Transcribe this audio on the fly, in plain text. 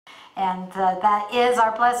And that is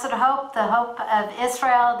our blessed hope, the hope of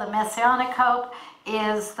Israel, the messianic hope,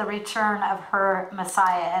 is the return of her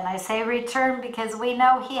Messiah. And I say return because we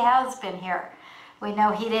know he has been here. We know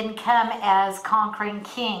he didn't come as conquering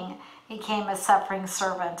king. He came as suffering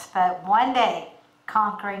servant. But one day,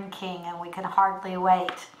 conquering king, and we can hardly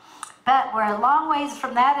wait. But we're a long ways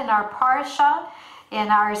from that in our parasha. In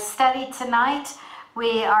our study tonight,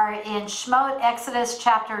 we are in Shemot, Exodus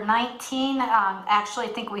chapter 19. Actually, I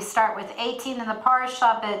think we start with 18 in the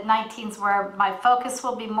parasha, but 19 is where my focus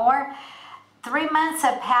will be more. 3 months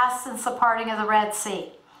have passed since the parting of the Red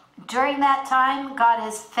Sea. During that time, God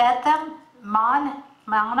has fed them. Manna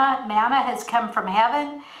has come from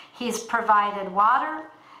heaven. He's provided water.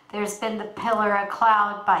 There's been the pillar of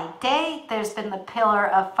cloud by day. There's been the pillar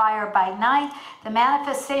of fire by night. The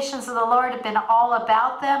manifestations of the Lord have been all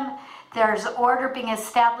about them. There's order being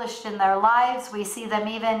established in their lives. We see them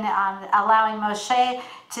even allowing Moshe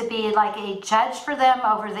to be like a judge for them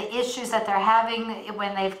over the issues that they're having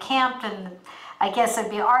when they've camped. And I guess there'd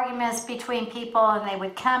be arguments between people, and they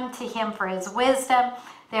would come to him for his wisdom.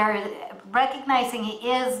 They're recognizing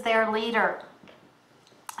he is their leader.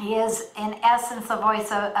 He is, in essence, the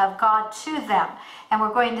voice of God to them. And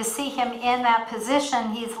we're going to see him in that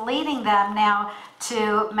position. He's leading them now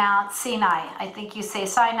to Mount Sinai. I think you say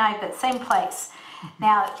Sinai, but same place.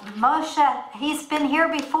 Now, Moshe, he's been here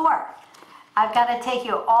before. I've got to take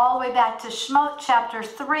you all the way back to Shemot chapter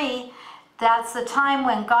 3. That's the time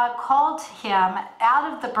when God called him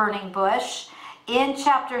out of the burning bush. In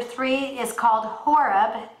chapter 3 is called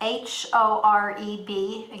Horeb,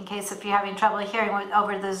 H-O-R-E-B, in case if you're having trouble hearing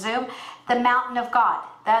over the Zoom, the mountain of God.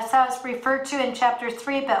 That's how it's referred to in chapter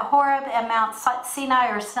 3, but Horeb and Mount Sinai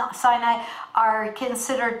or Sinai are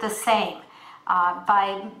considered the same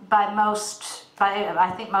by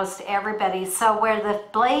I think most everybody. So where the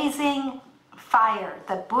blazing fire,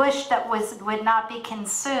 the bush that would not be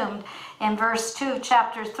consumed, in verse 2 of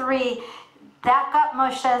chapter 3, that got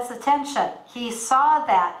Moshe's attention. He saw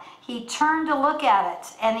that. He turned to look at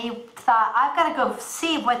it, and he thought, I've got to go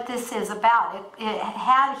see what this is about. It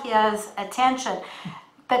had his attention.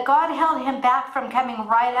 But God held him back from coming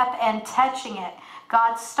right up and touching it.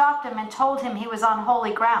 God stopped him and told him he was on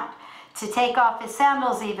holy ground, to take off his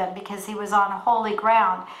sandals even, because he was on holy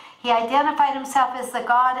ground. He identified himself as the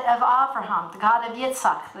God of Abraham, the God of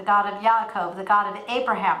Yitzhak, the God of Yaakov, the God of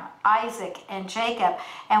Abraham, Isaac, and Jacob.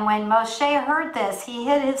 And when Moshe heard this, he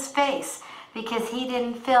hid his face because he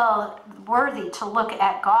didn't feel worthy to look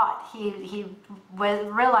at God. He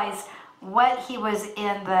realized what he was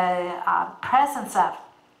in the presence of.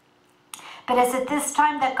 But it's at this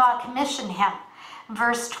time that God commissioned him.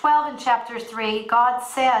 Verse 12 in chapter 3, God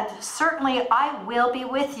said, "Certainly I will be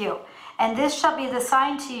with you. And this shall be the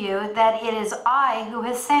sign to you that it is I who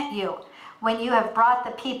has sent you. When you have brought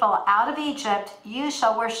the people out of Egypt, you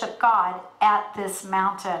shall worship God at this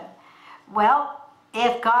mountain." Well,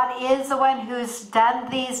 if God is the one who's done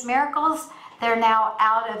these miracles, they're now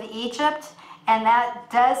out of Egypt. And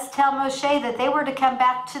that does tell Moshe that they were to come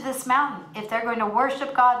back to this mountain. If they're going to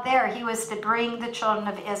worship God there, he was to bring the children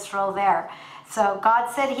of Israel there. So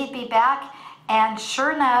God said he'd be back. And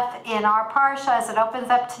sure enough, in our parsha, as it opens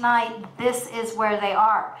up tonight, this is where they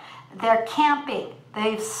are. They're camping.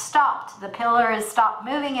 They've stopped. The pillar has stopped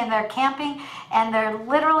moving, and they're camping. And they're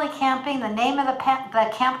literally camping. The name of the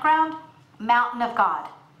campground? Mountain of God.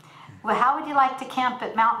 Well, how would you like to camp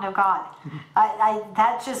at Mountain of God?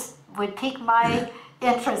 That just would pique my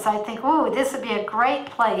interest. I think, ooh, this would be a great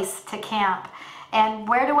place to camp. And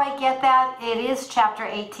where do I get that? It is chapter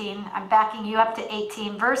 18. I'm backing you up to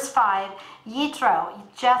 18. Verse 5,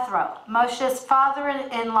 Jethro, Moshe's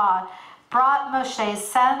father-in-law, brought Moshe's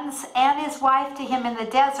sons and his wife to him in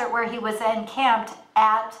the desert where he was encamped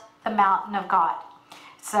at the mountain of God.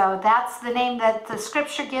 So that's the name that the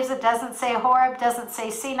scripture gives. It doesn't say Horeb, doesn't say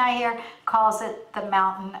Sinai here, calls it the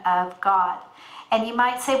mountain of God. And you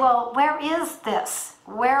might say, well, where is this?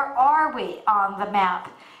 Where are we on the map?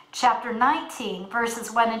 Chapter 19,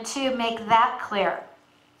 verses 1 and 2 make that clear.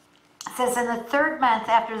 It says, "In the 3rd month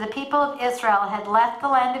after the people of Israel had left the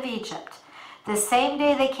land of Egypt, the same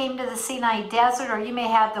day they came to the Sinai desert," or you may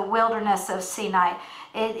have the wilderness of Sinai.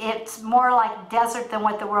 It's more like desert than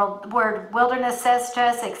what the word wilderness says to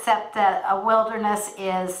us, except that a wilderness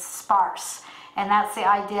is sparse. And that's the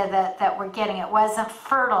idea that we're getting. It wasn't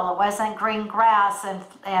fertile. It wasn't green grass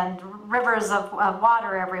and rivers of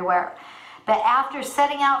water everywhere. But after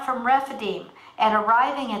setting out from Rephidim and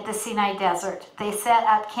arriving at the Sinai desert, they set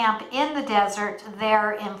up camp in the desert.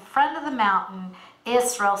 There in front of the mountain,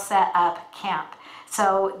 Israel set up camp.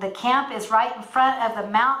 So the camp is right in front of the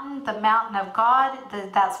mountain of God.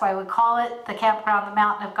 That's why we call it the campground, the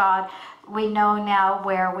mountain of God. We know now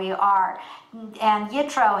where we are. And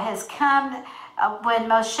Yitro has come when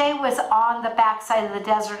Moshe was on the backside of the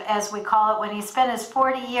desert, as we call it, when he spent his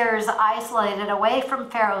 40 years isolated away from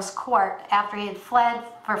Pharaoh's court after he had fled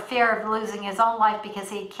for fear of losing his own life because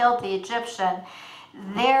he had killed the Egyptian.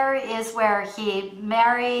 There is where he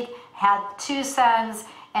married, had 2 sons,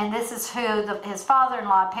 and this is who his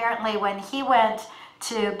father-in-law, apparently when he went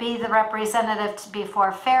to be the representative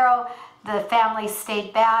before Pharaoh, the family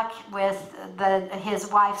stayed back with his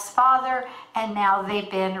wife's father, and now they've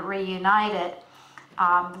been reunited.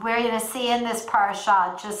 We're going to see in this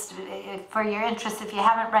parasha, just for your interest if you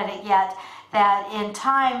haven't read it yet, that in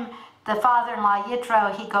time the father-in-law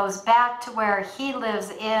Yitro, he goes back to where he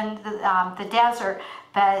lives in the desert,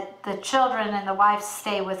 but the children and the wife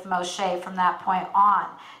stay with Moshe from that point on.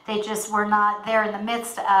 They just were not there in the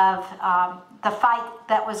midst of the fight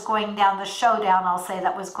that was going down, the showdown, I'll say,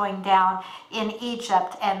 that was going down in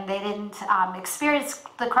Egypt, and they didn't experience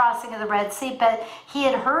the crossing of the Red Sea, but he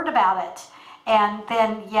had heard about it. And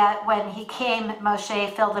then yet when he came,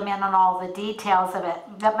 Moshe filled him in on all the details of it.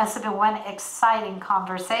 That must have been one exciting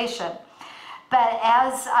conversation. But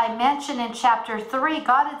as I mentioned in chapter 3,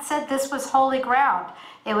 God had said this was holy ground.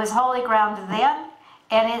 It was holy ground then,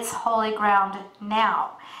 and it's holy ground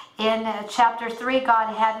now. In chapter 3,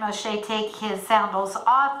 God had Moshe take his sandals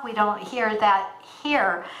off. We don't hear that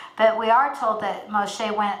here, but we are told that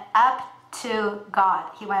Moshe went up to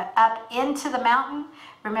God. He went up into the mountain.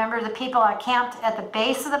 Remember, the people are camped at the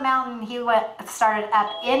base of the mountain. He started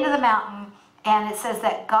up into the mountain, and it says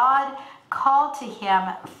that God called to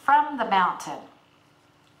him from the mountain.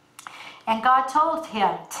 And God told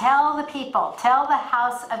him, tell the people, tell the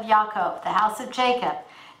house of Yaakov, the house of Jacob,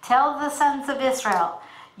 tell the sons of Israel,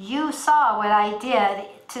 you saw what I did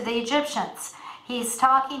to the Egyptians. He's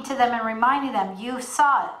talking to them and reminding them, you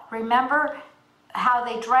saw it. Remember how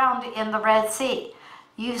they drowned in the Red Sea.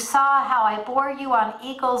 You saw how I bore you on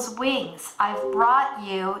eagle's wings. I've brought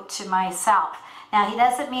you to myself. Now, he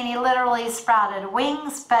doesn't mean he literally sprouted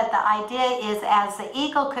wings, but the idea is as the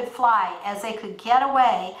eagle could fly, as they could get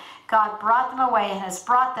away, God brought them away and has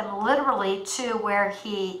brought them literally to where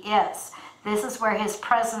he is. This is where his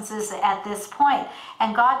presence is at this point.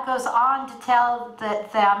 And God goes on to tell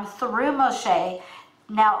them through Moshe,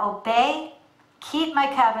 now obey, keep my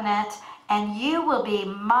covenant, and you will be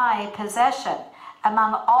my possession.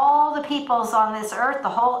 Among all the peoples on this earth, the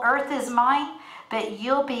whole earth is mine, but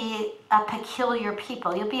you'll be a peculiar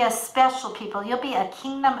people. You'll be a special people. You'll be a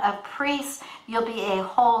kingdom of priests. You'll be a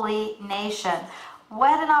holy nation.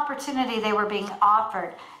 What an opportunity they were being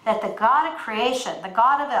offered, that the God of creation, the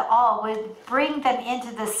God of it all, would bring them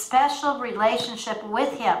into this special relationship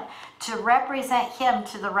with him to represent him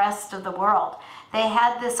to the rest of the world. They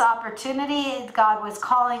had this opportunity. God was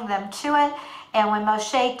calling them to it. And when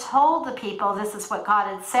Moshe told the people this is what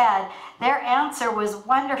God had said, their answer was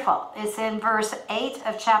wonderful. It's in verse 8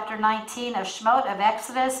 of chapter 19 of Shemot, of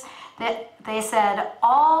Exodus, that they said,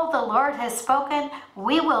 all the Lord has spoken,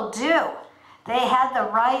 we will do. They had the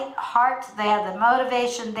right heart. They had the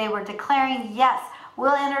motivation. They were declaring, yes,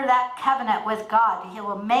 we'll enter that covenant with God. He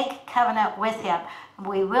will make covenant with him.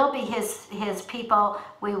 We will be his people.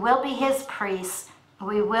 We will be his priests.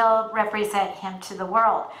 We will represent him to the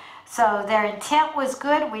world. So their intent was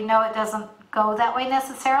good. We know it doesn't go that way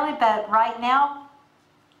necessarily, but right now,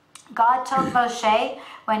 God told Moshe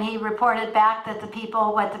when he reported back that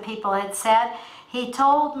what the people had said, he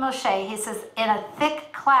told Moshe, he says, in a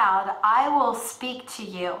thick cloud, I will speak to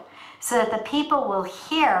you so that the people will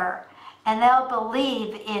hear and they'll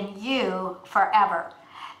believe in you forever.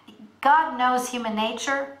 God knows human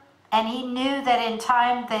nature, and he knew that in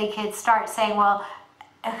time they could start saying, well,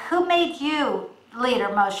 who made you leader,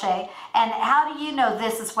 Moshe? And how do you know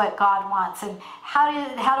this is what God wants? And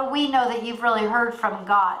how do we know that you've really heard from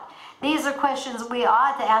God? These are questions we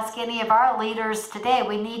ought to ask any of our leaders today.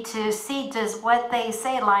 We need to see, does what they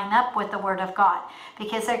say line up with the Word of God?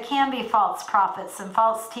 Because there can be false prophets and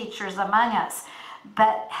false teachers among us.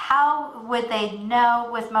 But how would they know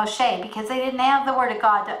with Moshe? Because they didn't have the Word of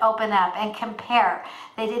God to open up and compare.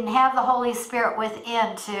 They didn't have the Holy Spirit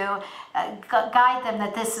within to guide them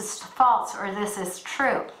that this is false or this is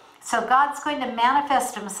true. So God's going to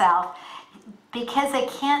manifest himself because they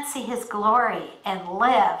can't see his glory and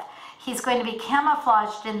live. He's going to be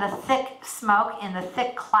camouflaged in the thick smoke, in the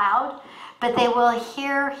thick cloud, but they will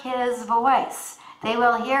hear his voice. They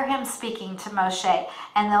will hear him speaking to Moshe,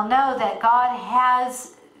 and they'll know that God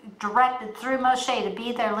has directed through Moshe to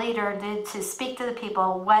be their leader and to speak to the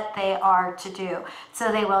people what they are to do.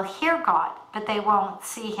 So they will hear God, but they won't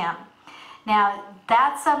see him. Now,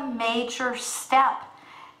 that's a major step.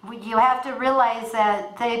 You have to realize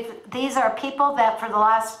that these are people that for the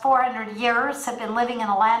last 400 years have been living in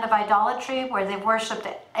a land of idolatry where they've worshipped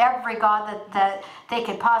every god that they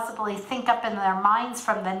could possibly think up in their minds,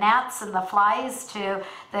 from the gnats and the flies to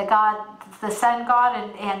the sun god,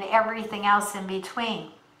 and everything else in between.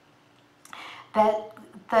 But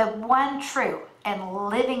the one true and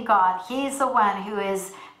living God, he's the one who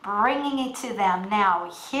is bringing it to them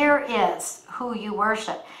now. Here is who you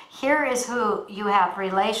worship. Here is who you have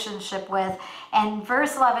relationship with. And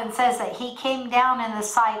verse 11 says that he came down in the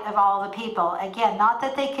sight of all the people. Again, not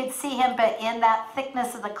that they could see him, but in that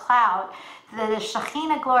thickness of the cloud, the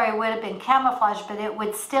Shekinah glory would have been camouflaged, but it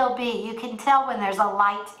would still be. You can tell when there's a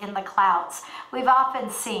light in the clouds. We've often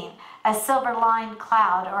seen a silver lined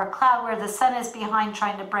cloud, or a cloud where the sun is behind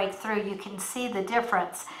trying to break through. You can see the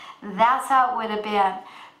difference. That's how it would have been.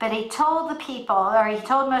 But he told the people, or he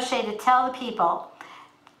told Moshe to tell the people,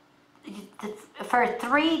 for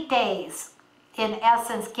 3 days, in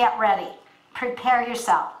essence, get ready. Prepare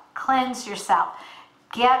yourself. Cleanse yourself.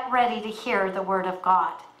 Get ready to hear the word of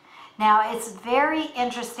God. Now, it's very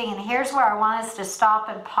interesting, and here's where I want us to stop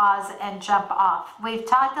and pause and jump off. We've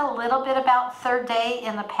talked a little bit about third day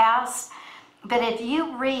in the past, but if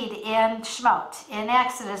you read in Shemot, in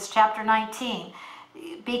Exodus chapter 19,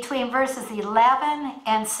 between verses 11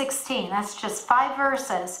 and 16, that's just 5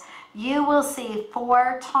 verses, you will see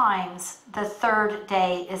 4 times the third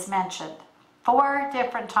day is mentioned. 4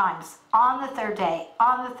 different times. On the third day,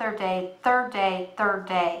 on the third day, third day, third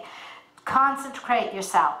day. Consecrate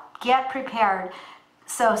yourself. Get prepared.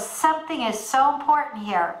 So something is so important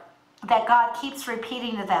here that God keeps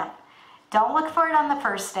repeating to them. Don't look for it on the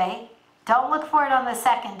first day. Don't look for it on the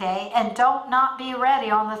second day. And don't not be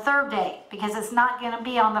ready on the third day, because it's not going to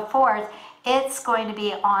be on the fourth. It's going to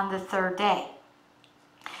be on the third day.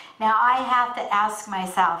 Now I have to ask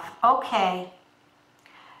myself, okay,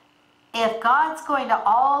 if God's going to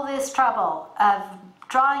all this trouble of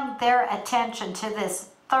drawing their attention to this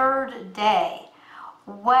third day,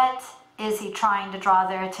 what is he trying to draw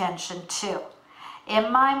their attention to?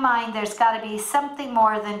 In my mind, there's got to be something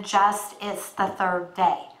more than just it's the third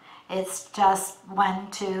day. It's just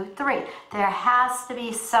 1, 2, 3. There has to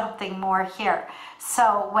be something more here.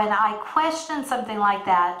 So when I question something like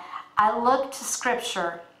that, I look to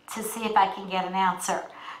Scripture to see if I can get an answer.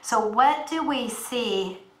 So what do we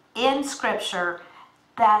see in Scripture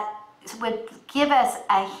that would give us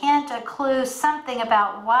a hint, a clue, something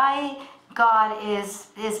about why God is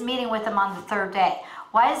meeting with them on the third day?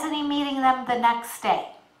 Why isn't he meeting them the next day?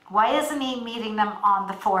 Why isn't he meeting them on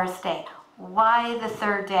the fourth day? Why the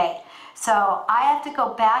third day? So I have to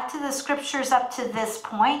go back to the Scriptures up to this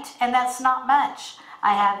point, and that's not much.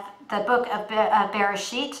 I have the book of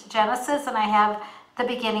Bereshit, Genesis, and I have the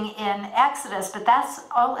beginning in Exodus, but that's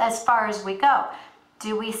all as far as we go.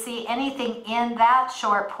 Do we see anything in that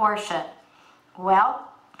short portion? Well,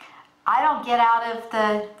 I don't get out of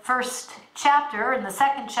the first chapter and the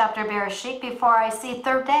second chapter of Bereshit before I see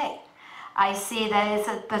third day. I see that it's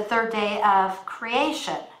the third day of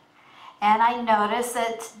creation. And I notice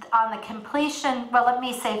that on the completion, well, let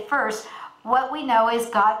me say first, what we know is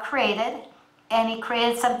God created, and he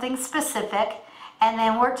created something specific, and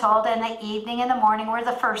then we're told, and the evening and the morning were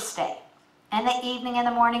the first day, and the evening and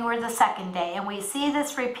the morning were the second day, and we see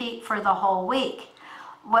this repeat for the whole week.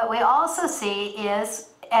 What we also see is,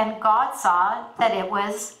 and God saw that it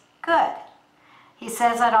was good. He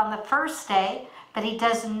says it on the first day, but he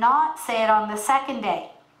does not say it on the second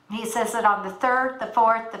day. He says it on the third, the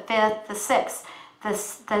fourth, the fifth, the sixth. The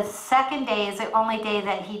second day is the only day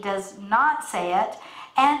that he does not say it.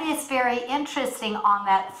 And it's very interesting, on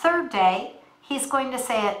that third day, he's going to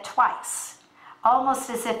say it twice. Almost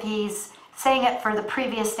as if he's saying it for the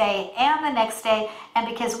previous day and the next day. And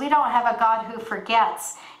because we don't have a God who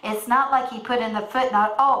forgets, it's not like he put in the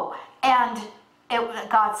footnote, oh, and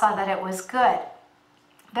God saw that it was good.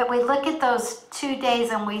 But we look at those 2 days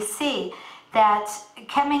and we see that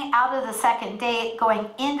coming out of the second day, going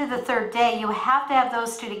into the third day, you have to have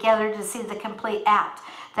those two together to see the complete act.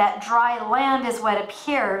 That dry land is what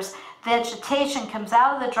appears. Vegetation comes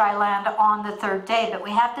out of the dry land on the third day, but we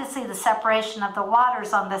have to see the separation of the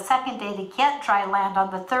waters on the second day to get dry land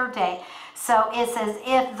on the third day. So it's as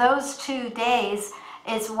if those 2 days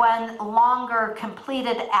is one longer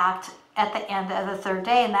completed act at the end of the third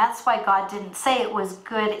day, and that's why God didn't say it was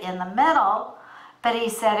good in the middle, but he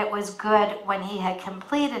said it was good when he had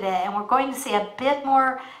completed it. And we're going to see a bit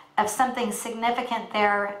more of something significant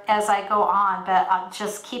there as I go on, but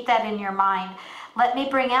just keep that in your mind. Let me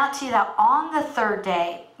bring out to you that on the third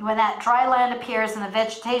day, when that dry land appears and the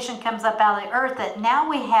vegetation comes up out of the earth, that now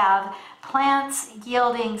we have plants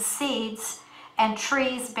yielding seeds and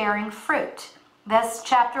trees bearing fruit. That's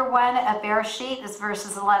chapter 1 of Bereshit, is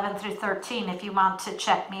verses 11 through 13, if you want to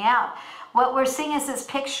check me out. What we're seeing is this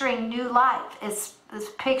picturing new life. It's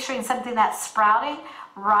picturing something that's sprouting,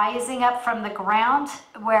 rising up from the ground,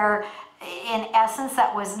 where in essence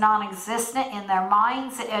that was non-existent in their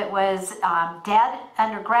minds. It was dead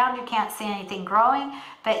underground. You can't see anything growing,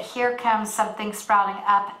 but here comes something sprouting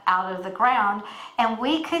up out of the ground. And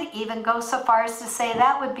we could even go so far as to say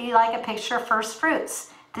that would be like a picture of first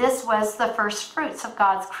fruits. This was the first fruits of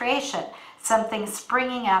God's creation, something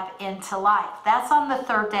springing up into life. That's on the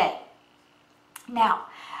third day. Now,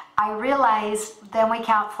 I realize then we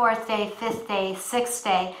count fourth day, fifth day, sixth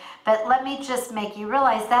day, but let me just make you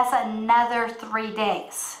realize that's another 3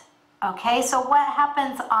 days. Okay, so what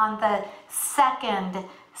happens on the second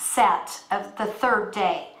set of the third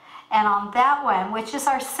day? And on that one, which is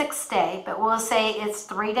our sixth day, but we'll say it's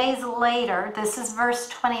 3 days later, this is verse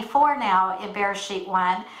 24 now in Bereshit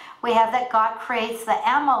 1, we have that God creates the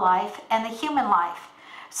animal life and the human life.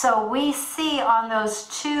 So we see on those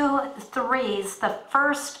 2 threes, the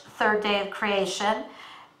first third day of creation,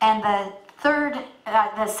 and the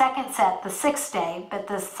second set, the sixth day, but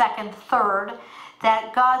the second third,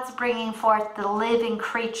 that God's bringing forth the living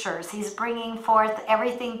creatures. He's bringing forth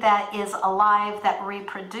everything that is alive, that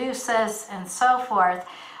reproduces, and so forth.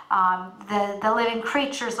 The living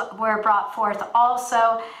creatures were brought forth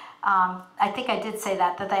also. I think I did say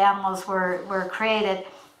that the animals were created.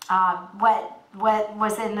 What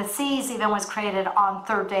was in the seas even was created on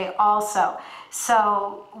third day also.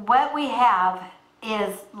 So what we have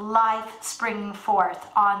is life springing forth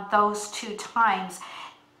on those 2 times.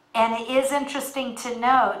 And it is interesting to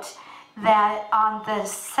note that on the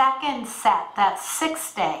second set, that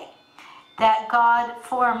sixth day, that God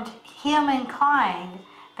formed humankind,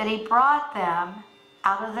 but he brought them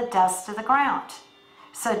out of the dust of the ground.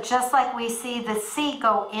 So just like we see the seed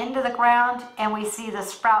go into the ground and we see the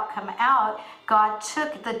sprout come out, God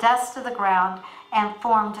took the dust of the ground and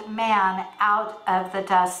formed man out of the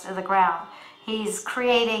dust of the ground. He's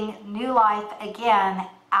creating new life again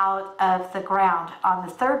out of the ground. On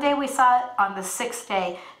the third day we saw it. On the sixth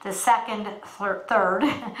day, the second, third,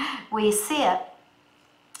 we see it.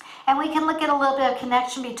 And we can look at a little bit of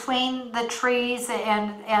connection between the trees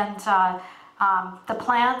and the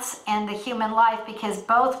plants and the human life, because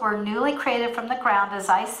both were newly created from the ground, as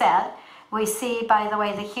I said. We see, by the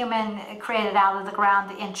way, the human created out of the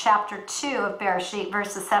ground in chapter 2 of Bereshit,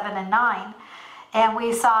 verses 7 and 9. And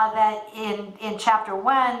we saw that in chapter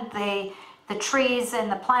 1, the trees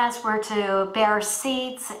and the plants were to bear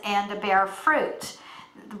seeds and to bear fruit,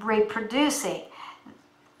 reproducing.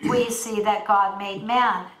 We see that God made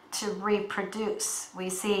man to reproduce. We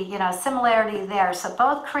see, similarity there. So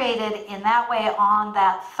both created in that way on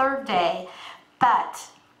that third day, but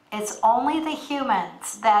it's only the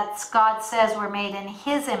humans that God says were made in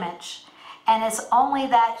his image. And it's only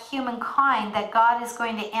that humankind that God is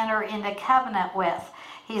going to enter into covenant with.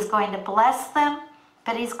 He's going to bless them,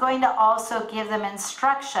 but he's going to also give them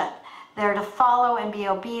instruction. They're to follow and be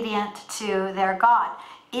obedient to their God.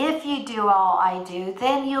 If you do all I do,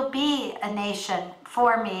 then you'll be a nation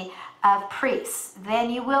for me of priests. Then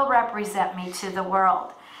you will represent me to the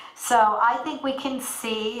world. So I think we can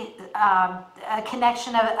see a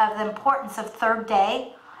connection of the importance of third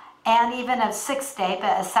day and even of sixth day,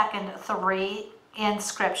 but a second 3 in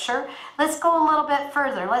Scripture. Let's go a little bit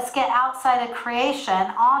further. Let's get outside of creation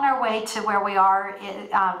on our way to where we are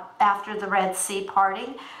after the Red Sea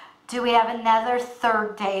parting. Do we have another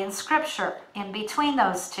third day in Scripture in between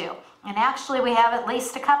those 2? And actually we have at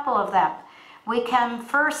least a couple of them. We come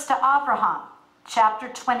first to Abraham, chapter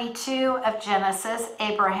 22 of Genesis.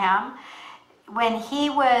 Abraham, when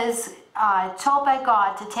he was told by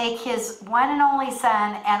God to take his one and only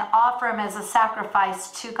son and offer him as a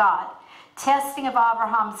sacrifice to God, testing of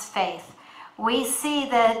Abraham's faith, we see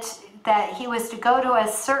that he was to go to a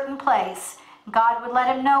certain place. God would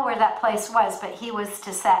let him know where that place was, but he was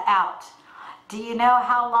to set out. Do you know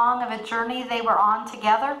how long of a journey they were on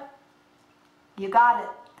together? You got it,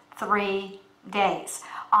 3 days.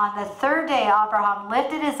 On the third day, Abraham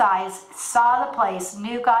lifted his eyes, saw the place,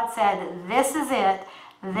 knew God said, this is it,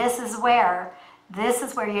 this is where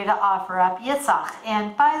you're to offer up Yitzhak.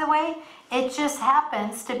 And by the way, it just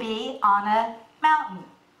happens to be on a mountain.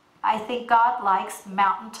 I think God likes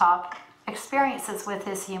mountaintop experiences with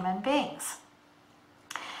his human beings.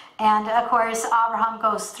 And of course, Abraham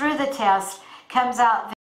goes through the test, comes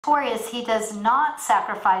out victorious, he does not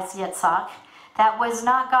sacrifice Yitzhak. That was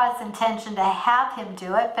not God's intention to have him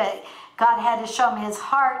do it, but God had to show him his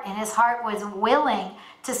heart, and his heart was willing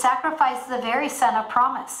to sacrifice the very son of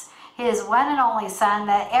promise, his one and only son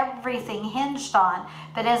that everything hinged on.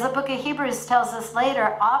 But as the book of Hebrews tells us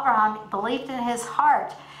later, Abraham believed in his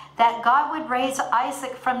heart that God would raise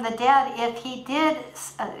Isaac from the dead if he did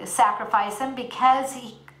sacrifice him, because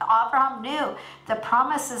Abraham knew the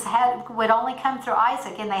promises would only come through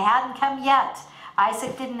Isaac, and they hadn't come yet.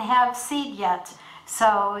 Isaac didn't have seed yet.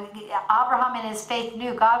 So Abraham in his faith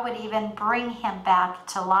knew God would even bring him back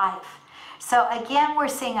to life. So again, we're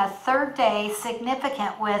seeing a third day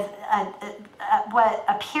significant with what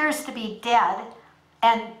appears to be dead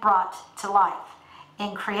and brought to life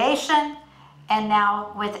in creation, and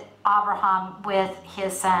now with Abraham with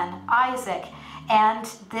his son Isaac. And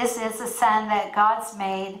this is the son that God's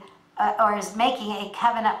made or is making a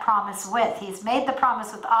covenant promise with. He's made the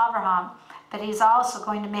promise with Abraham, but he's also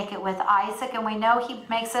going to make it with Isaac, and we know he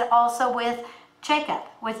makes it also with Jacob,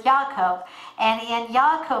 with Yaakov. And in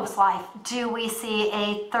Yaakov's life, do we see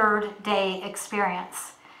a third day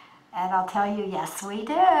experience? And I'll tell you, yes, we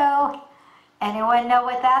do. Anyone know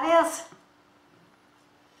what that is?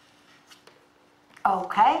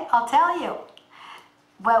 Okay, I'll tell you.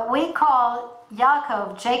 What we call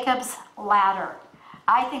Yaakov, Jacob's ladder.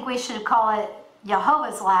 I think we should call it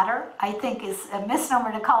Jehovah's ladder. I think it's a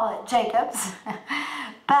misnomer to call it Jacob's.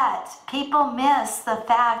 But people miss the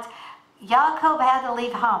fact Yaakov had to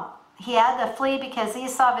leave home. He had to flee because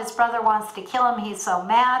Esau, his brother, wants to kill him. He's so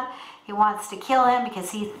mad. He wants to kill him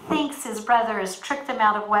because he thinks his brother has tricked him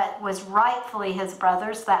out of what was rightfully his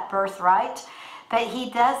brother's, that birthright. But he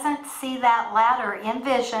doesn't see that ladder in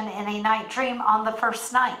vision in a night dream on the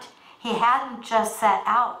first night. He hadn't just set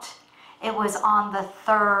out. It was on the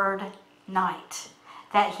third night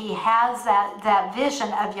that he has that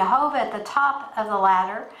vision of Jehovah at the top of the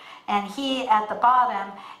ladder and he at the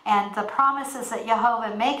bottom, and the promises that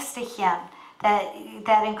Jehovah makes to him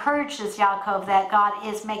that encourages Yaakov that God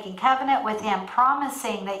is making covenant with him,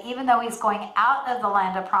 promising that even though he's going out of the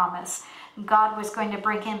land of promise, God was going to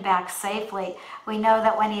bring him back safely. We know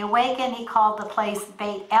that when he awakened, he called the place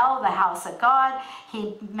Beit El, the house of God.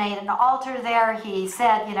 He made an altar there. He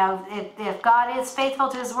said, you know, if God is faithful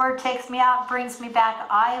to his word, takes me out, brings me back,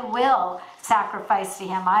 I will sacrifice to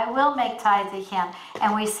him. I will make tithe to him.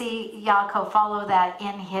 And we see Yaakov follow that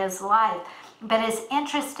in his life. But it's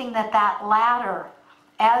interesting that ladder,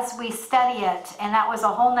 as we study it, and that was a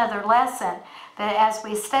whole nother lesson, but as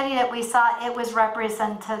we studied it, we saw it was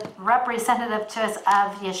representative to us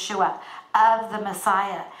of Yeshua, of the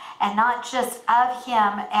Messiah, and not just of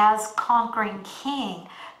him as conquering king,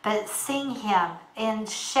 but seeing him in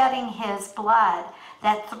shedding his blood,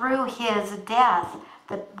 that through his death,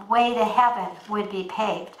 the way to heaven would be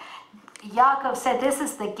paved. Yaakov said, this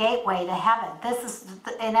is the gateway to heaven. This is,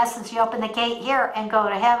 in essence, you open the gate here and go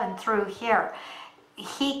to heaven through here.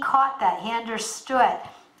 He caught that. He understood.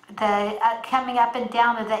 The coming up and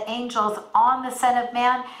down of the angels on the Son of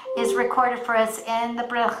Man is recorded for us in the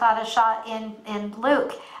Brit Chadashah in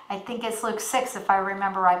Luke. I think it's Luke 6 if I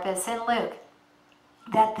remember right, but it's in Luke.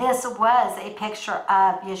 That this was a picture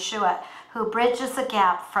of Yeshua, who bridges the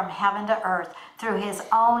gap from heaven to earth through his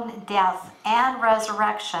own death and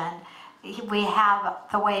resurrection. We have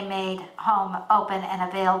the way made home open and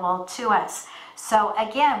available to us. So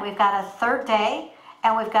again, we've got a third day,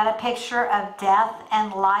 and we've got a picture of death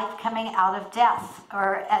and life coming out of death,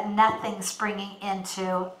 or nothing springing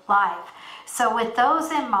into life. So with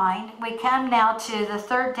those in mind, we come now to the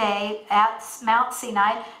third day at Mount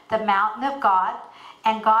Sinai, the mountain of God,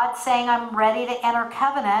 and God saying, I'm ready to enter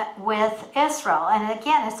covenant with Israel. And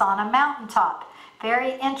again, it's on a mountaintop.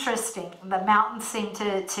 Very interesting. The mountains seem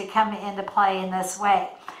to come into play in this way.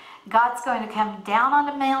 God's going to come down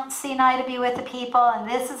onto Mount Sinai to be with the people, and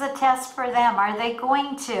this is a test for them. Are they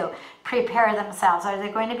going to prepare themselves? Are they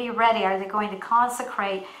going to be ready? Are they going to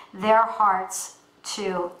consecrate their hearts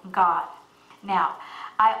to God? Now,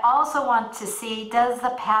 I also want to see, does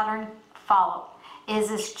the pattern follow? Is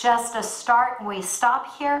this just a start and we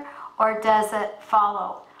stop here, or does it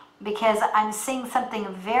follow? Because I'm seeing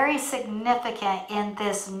something very significant in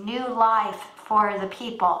this new life for the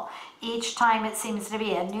people. Each time it seems to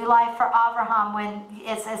be a new life for Abraham, when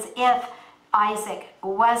it's as if Isaac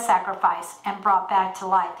was sacrificed and brought back to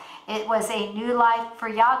life. It was a new life for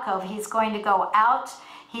Yaakov. He's going to go out.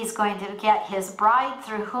 He's going to get his bride,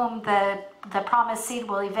 through whom the promised seed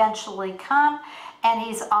will eventually come. And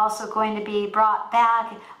he's also going to be brought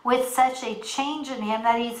back with such a change in him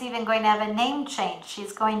that he's even going to have a name change.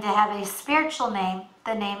 He's going to have a spiritual name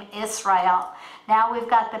the name Israel. Now we've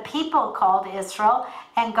got the people called Israel,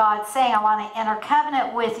 and God's saying, I want to enter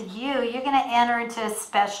covenant with you. You're going to enter into a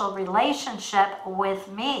special relationship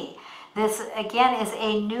with me. This, again, is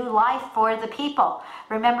a new life for the people.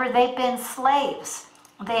 Remember, they've been slaves.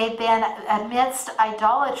 They've been amidst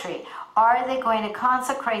idolatry. Are they going to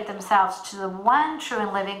consecrate themselves to the one true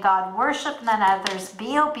and living God, worship none others,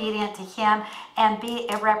 be obedient to him, and be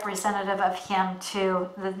a representative of him to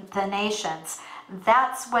the nations?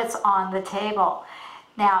 That's what's on the table.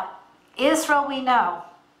 Now, Israel, we know,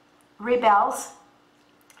 rebels.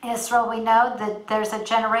 Israel, we know that there's a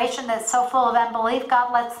generation that's so full of unbelief,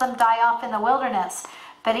 God lets them die off in the wilderness.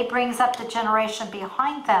 But he brings up the generation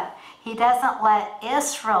behind them. He doesn't let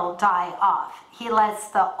Israel die off. He lets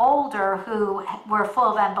the older who were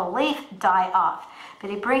full of unbelief die off. But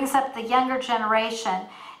he brings up the younger generation,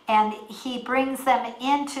 and he brings them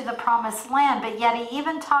into the promised land. But yet he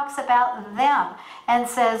even talks about them and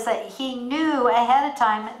says that he knew ahead of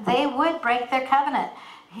time they would break their covenant.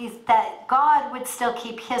 That God would still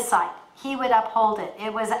keep his side. He would uphold it.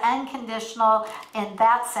 It was unconditional in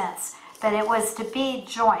that sense, but it was to be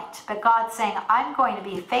joint. But God's saying, I'm going to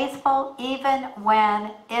be faithful even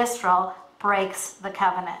when Israel breaks the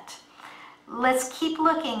covenant. Let's keep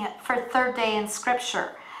looking for third day in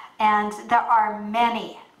Scripture. And there are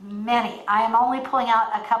many, many. I am only pulling out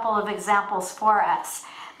a couple of examples for us.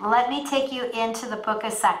 Let me take you into the book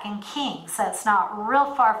of 2 Kings. That's not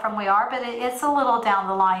real far from where we are, but it's a little down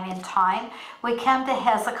the line in time. We come to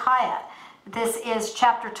Hezekiah. This is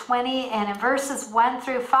chapter 20, and in verses 1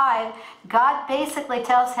 through 5, God basically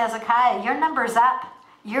tells Hezekiah, your number's up.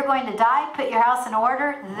 You're going to die. Put your house in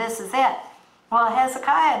order. This is it. Well,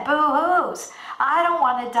 Hezekiah, boo-hoos. I don't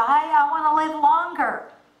want to die. I want to live longer.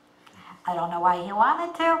 I don't know why he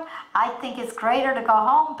wanted to. I think it's greater to go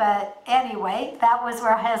home, but anyway, that was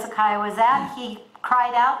where Hezekiah was at. He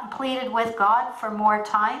cried out and pleaded with God for more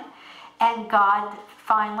time, and God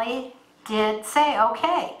finally did say,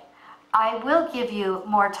 okay, I will give you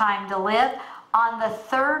more time to live. On the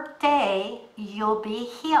third day, you'll be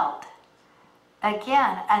healed.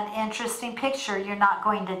 Again, an interesting picture. You're not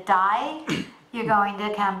going to die. You're going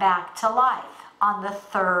to come back to life on the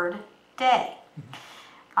third day.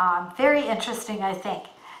 Very interesting, I think.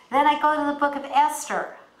 Then I go to the book of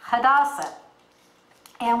Esther, Hadassah.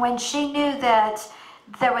 And when she knew that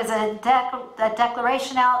there was a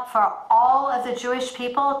declaration out for all of the Jewish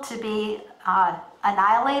people to be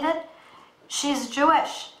annihilated, she's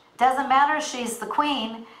Jewish. Doesn't matter, she's the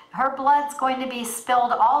queen. Her blood's going to be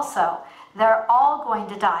spilled also. They're all going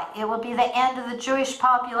to die. It will be the end of the Jewish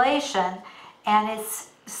population. And it's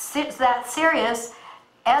that serious.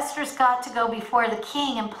 Esther's got to go before the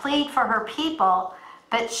king and plead for her people,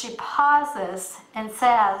 but she pauses and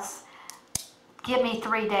says, give me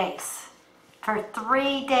 3 days. For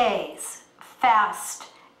 3 days, fast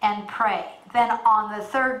and pray. Then on the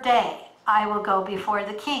third day, I will go before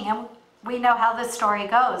the king. And we know how the story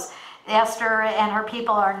goes. Esther and her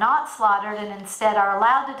people are not slaughtered and instead are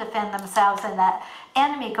allowed to defend themselves, and that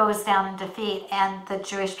enemy goes down in defeat, and the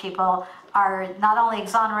Jewish people are not only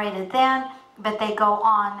exonerated then, but they go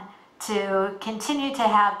on to continue to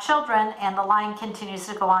have children, and the line continues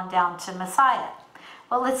to go on down to Messiah.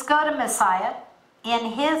 Well, let's go to Messiah.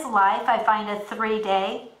 In his life, I find a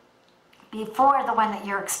 3-day before the one that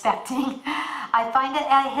you're expecting. I find it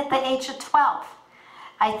at hit the age of 12.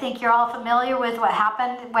 I think you're all familiar with what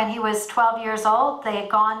happened when he was 12 years old. They had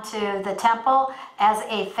gone to the temple as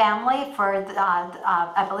a family for,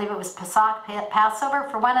 I believe it was Passover,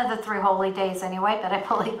 for one of the 3 holy days anyway, but I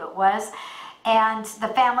believe it was. And the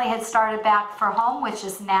family had started back for home, which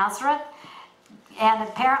is Nazareth. And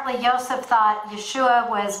apparently Joseph thought Yeshua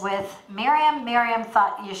was with Miriam. Miriam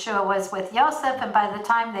thought Yeshua was with Joseph. And by the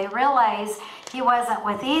time they realized he wasn't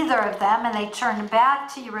with either of them and they turned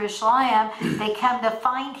back to Jerusalem, they come to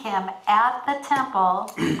find him at the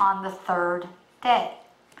temple on the 3rd day.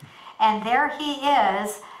 And there he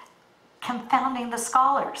is, confounding the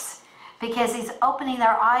scholars, because he's opening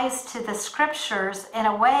their eyes to the scriptures in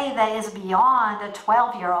a way that is beyond a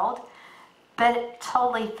 12-year-old. But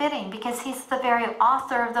totally fitting, because he's the very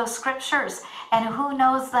author of those scriptures. And who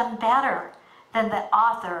knows them better than the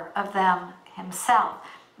author of them himself?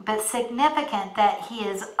 But significant that he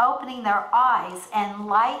is opening their eyes,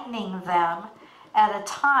 enlightening them at a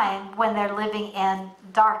time when they're living in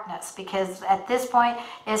darkness. Because at this point,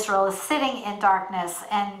 Israel is sitting in darkness.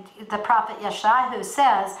 And the prophet Yeshayahu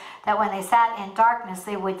says that when they sat in darkness,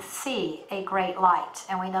 they would see a great light.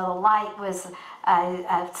 And we know the light was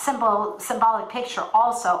a symbolic picture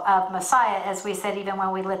also of Messiah, as we said even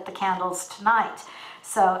when we lit the candles tonight.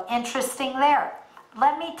 So interesting there.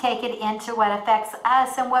 let me take it into what affects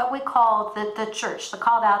us and what we call the church, the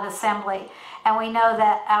called out assembly. And we know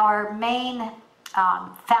that our main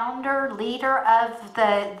founder, leader of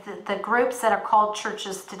the groups that are called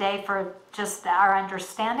churches today, for just our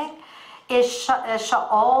understanding, is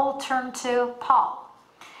Shaul turned to Paul.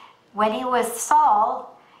 When he was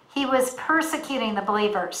Saul, he was persecuting the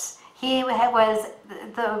believers. He was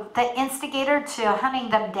the instigator to hunting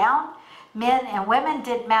them down. Men and women,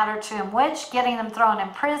 didn't matter to him which, getting them thrown in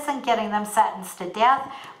prison, getting them sentenced to death.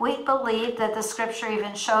 We believe that the scripture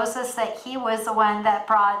even shows us that he was the one that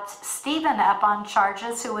brought Stephen up on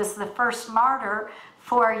charges, who was the first martyr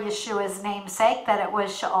for Yeshua's namesake, that it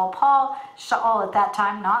was Shaul at that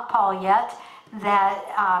time, not Paul yet, that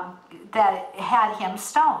had him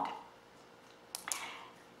stoned.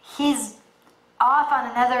 He's off on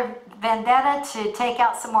another vendetta to take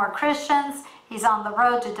out some more Christians. He's on the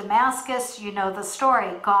road to Damascus. You know the story.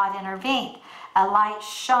 God intervened. A light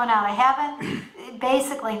shone out of heaven,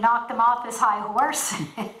 basically knocked him off his high horse.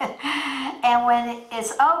 And when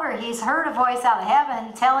it's over, he's heard a voice out of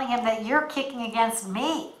heaven telling him that you're kicking against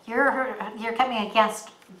me. You're coming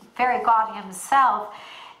against very God himself.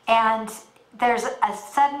 And there's a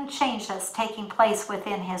sudden change that's taking place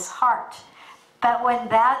within his heart. But when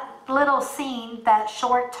that little scene, that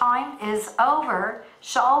short time is over,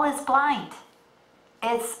 Shaul is blind.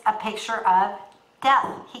 It's a picture of death.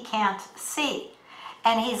 He can't see.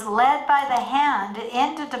 And he's led by the hand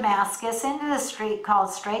into Damascus, into the street called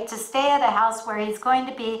Straight, to stay at a house where he's going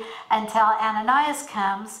to be until Ananias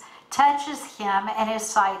comes, touches him, and his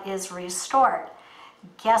sight is restored.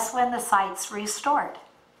 Guess when the sight's restored?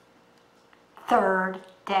 Third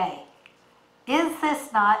day. Is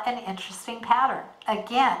this not an interesting pattern?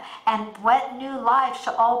 Again, and what new life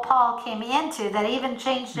Shaul Paul came into that even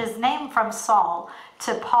changed his name from Saul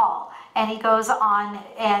to Paul. And he goes on,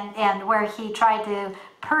 and where he tried to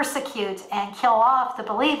persecute and kill off the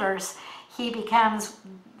believers, he becomes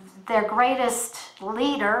their greatest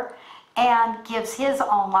leader and gives his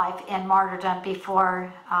own life in martyrdom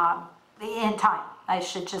before, in time. I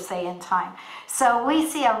should just say in time. So we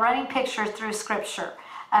see a running picture through Scripture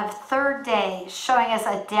of third day, showing us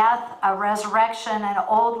a death, a resurrection, an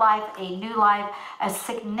old life, a new life, a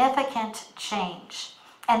significant change.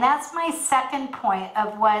 And that's my second point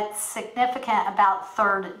of what's significant about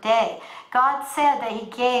third day. God said that he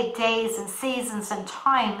gave days and seasons and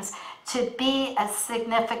times to be a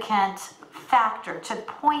significant factor, to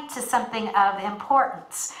point to something of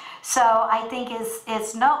importance. So I think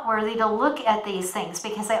it's noteworthy to look at these things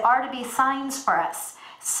because they are to be signs for us.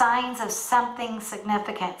 Signs of something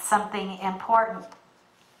significant, something important.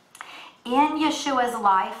 In Yeshua's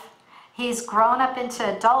life, he's grown up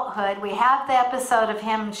into adulthood. We have the episode of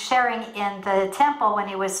him sharing in the temple when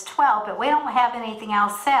he was 12, but we don't have anything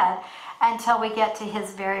else said until we get to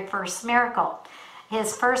his very first miracle.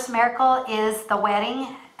 His first miracle is the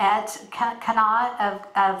wedding at Cana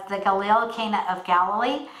of the Cana of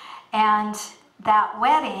Galilee, and that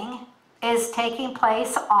wedding is taking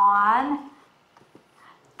place on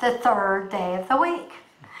the third day of the week.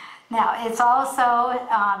 Now, it's also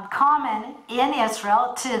common in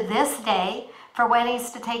Israel to this day for weddings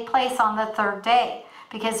to take place on the third day.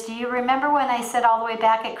 Because do you remember when I said all the way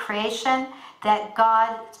back at creation that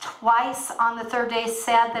God twice on the third day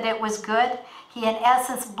said that it was good? He in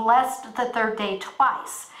essence blessed the third day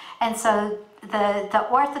twice. And so the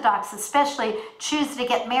Orthodox especially choose to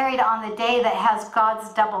get married on the day that has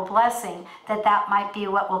God's double blessing, that might be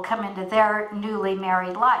what will come into their newly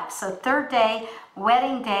married life. So third day,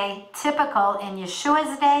 wedding day, typical in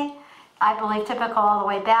Yeshua's day, I believe typical all the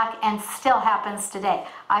way back, and still happens today.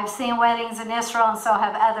 I've seen weddings in Israel, and so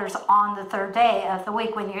have others, on the third day of the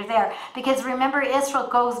week when you're there. Because remember, Israel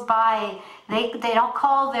goes by, they don't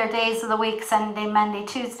call their days of the week Sunday, Monday,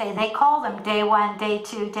 Tuesday. They call them day 1, day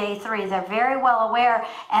 2, day 3. They're very well aware,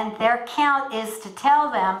 and their count is to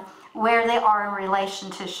tell them where they are in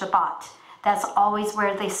relation to Shabbat. That's always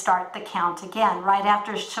where they start the count again. Right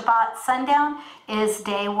after Shabbat sundown is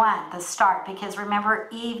day 1, the start, because remember,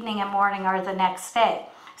 evening and morning are the next day.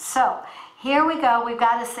 So here we go. We've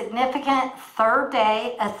got a significant third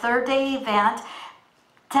day, a third day event.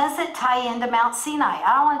 Does it tie into Mount Sinai?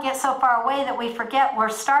 I don't want to get so far away that we forget we're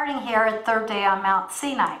starting here at third day on Mount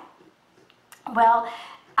Sinai. Well,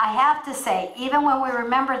 I have to say, even when we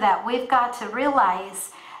remember that, we've got to realize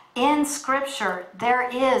in Scripture, there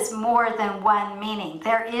is more than one meaning.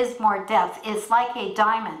 There is more depth. It's like a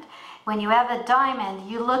diamond. When you have a diamond,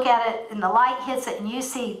 you look at it and the light hits it and you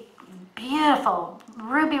see beautiful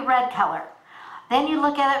ruby red color. Then you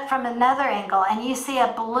look at it from another angle and you see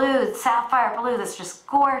a blue, sapphire blue that's just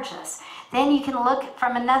gorgeous. Then you can look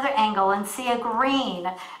from another angle and see a green,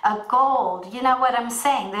 a gold. You know what I'm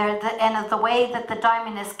saying? And the way that the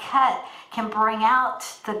diamond is cut can bring out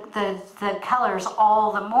the colors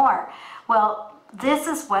all the more. Well, this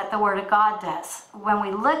is what the Word of God does. When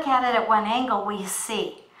we look at it at one angle, we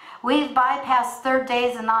see. We've bypassed third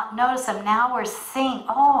days and not noticed them. Now we're seeing,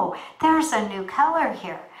 oh, there's a new color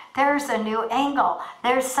here. There's a new angle.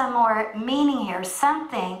 There's some more meaning here,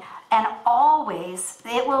 something. And always,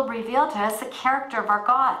 it will reveal to us the character of our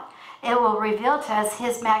God. It will reveal to us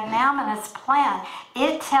His magnanimous plan.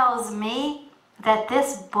 It tells me that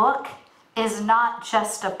this book is not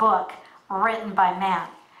just a book written by man.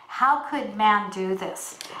 How could man do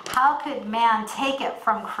this? How could man take it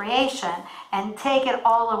from creation and take it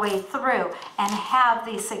all the way through and have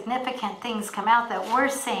these significant things come out that we're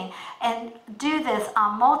seeing and do this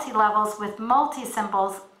on multi-levels with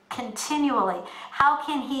multi-symbols continually? How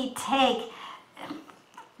can he take,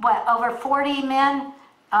 what, over 40 men,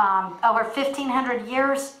 over 1,500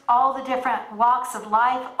 years, all the different walks of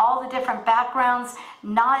life, all the different backgrounds,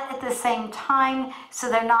 not at the same time, so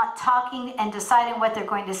they're not talking and deciding what they're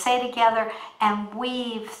going to say together, and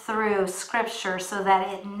weave through Scripture so that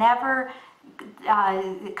it never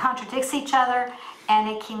contradicts each other, and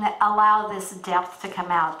it can allow this depth to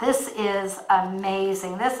come out. This is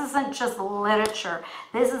amazing. This isn't just literature.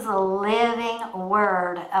 This is the living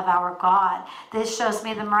Word of our God. This shows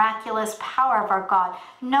me the miraculous power of our God.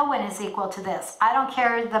 No one is equal to this. I don't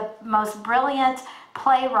care, the most brilliant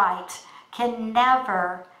playwright can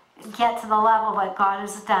never get to the level of what God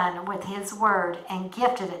has done with His Word and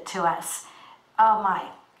gifted it to us. Oh my,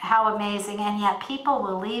 how amazing. And yet people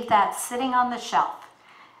will leave that sitting on the shelf.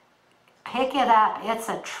 Pick it up. It's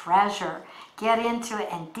a treasure. Get into it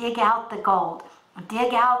and dig out the gold.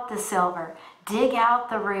 Dig out the silver. Dig out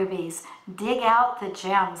the rubies. Dig out the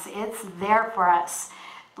gems. It's there for us.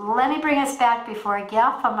 Let me bring us back, before I get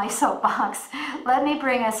off on my soapbox, let me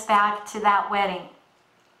bring us back to that wedding.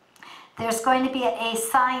 There's going to be a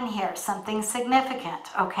sign here, something significant,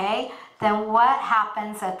 okay? Then what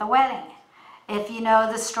happens at the wedding? If you know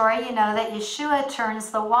the story, you know that Yeshua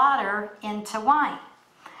turns the water into wine.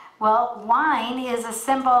 Well, wine is a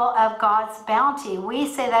symbol of God's bounty. We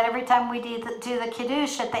say that every time we do the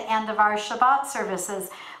Kiddush at the end of our Shabbat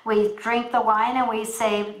services. We drink the wine and we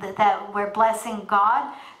say that we're blessing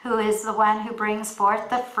God, who is the one who brings forth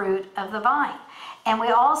the fruit of the vine. And we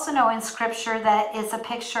also know in Scripture that it's a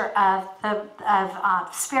picture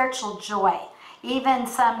of spiritual joy. Even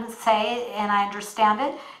some say, and I understand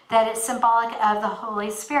it, that it's symbolic of the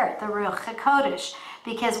Holy Spirit, the Ruach HaKodesh.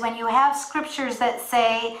 Because when you have scriptures that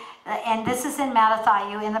say, and this is in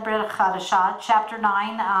Matthew in the Brit Chadashah, chapter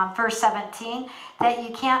 9, verse 17, that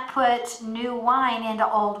you can't put new wine into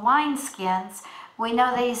old wineskins. We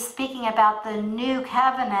know that he's speaking about the new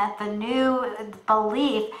covenant, the new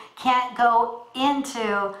belief can't go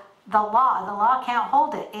into the law. The law can't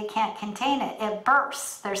hold it. It can't contain it. It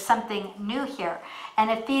bursts. There's something new here.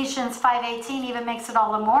 And Ephesians 5:18 even makes it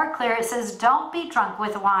all the more clear. It says, don't be drunk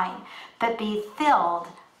with wine, but be filled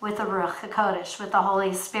with the Ruach HaKodesh, with the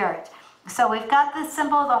Holy Spirit. So we've got the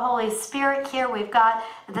symbol of the Holy Spirit here. We've got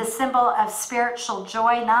the symbol of spiritual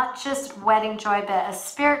joy, not just wedding joy, but a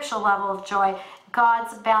spiritual level of joy,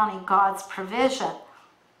 God's bounty, God's provision.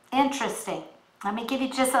 Interesting. Let me give you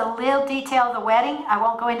just a little detail of the wedding. I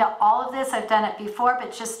won't go into all of this. I've done it before,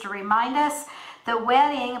 but just to remind us, the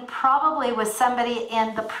wedding probably was somebody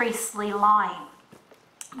in the priestly line.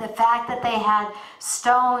 The fact that they had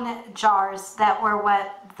stone jars that were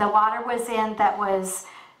what the water was in that was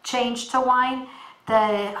changed to wine.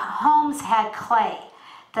 The homes had clay.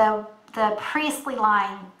 The priestly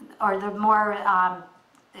line, or the more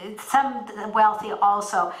some wealthy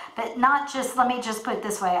also, but not just, let me just put it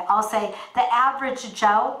this way, I'll say the average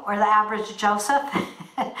Joe or the average Joseph,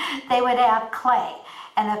 they would have clay.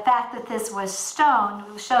 And the fact that this was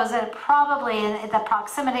stone shows that it probably, in the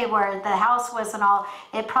proximity where the house was and all,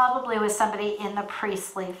 it probably was somebody in the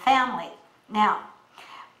priestly family. Now,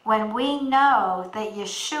 when we know that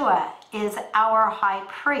Yeshua is our high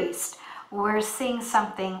priest, we're seeing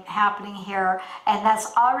something happening here, and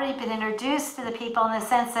that's already been introduced to the people in the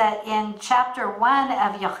sense that in chapter 1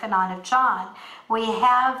 of Yochanan of John, we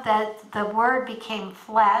have that the Word became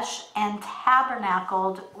flesh and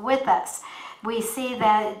tabernacled with us. We see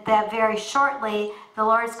that very shortly the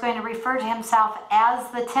Lord's going to refer to himself as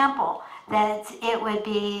the temple, that it would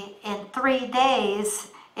be in 3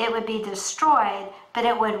 days, it would be destroyed, but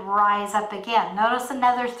it would rise up again. Notice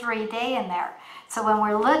another 3 day in there. So when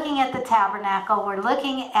we're looking at the tabernacle, we're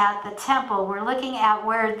looking at the temple, we're looking at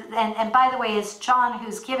where, and by the way, it's John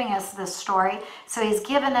who's giving us this story, so he's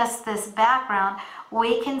given us this background.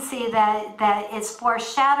 We can see that it's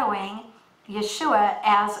foreshadowing Yeshua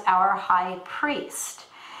as our high priest.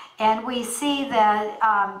 And we see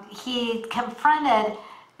that he confronted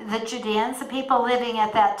the Judeans, the people living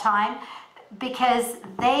at that time, because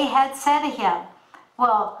they had said to him,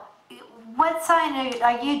 well, what sign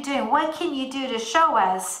are you doing? What can you do to show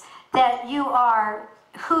us that you are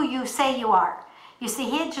who you say you are? You see,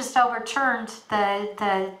 he had just overturned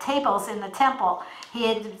the tables in the temple. He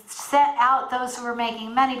had set out those who were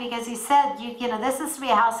making money because he said, you know, this is to be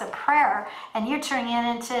a house of prayer, and you're turning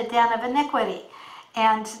it into a den of iniquity.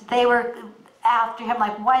 And they were after him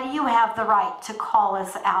like, why do you have the right to call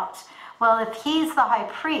us out? Well, if he's the high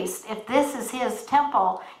priest, if this is his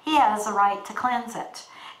temple, he has the right to cleanse it.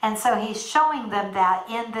 And so he's showing them that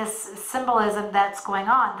in this symbolism that's going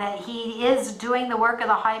on, that he is doing the work of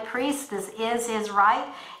the high priest. This is his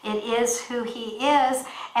right. It is who he is.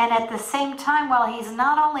 And at the same time, while he's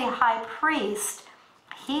not only high priest,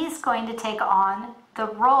 he's going to take on the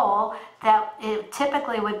role that it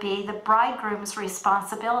typically would be the bridegroom's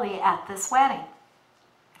responsibility at this wedding.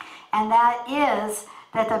 And that is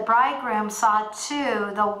that the bridegroom saw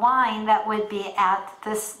to the wine that would be at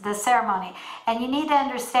the ceremony. And you need to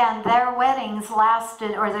understand their weddings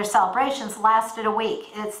lasted, or their celebrations lasted a week.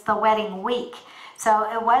 It's the wedding week.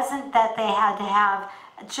 So it wasn't that they had to have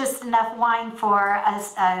just enough wine for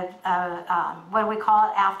what do we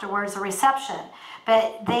call it afterwards, a reception.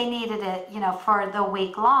 But they needed it, you know, for the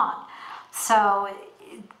week long. So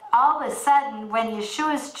all of a sudden, when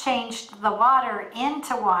Yeshua's changed the water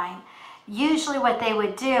into wine, usually what they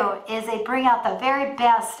would do is they bring out the very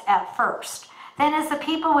best at first. Then as the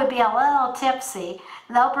people would be a little tipsy,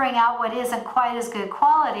 they'll bring out what isn't quite as good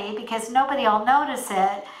quality because nobody will notice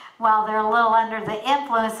it while they're a little under the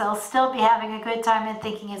influence. They'll still be having a good time and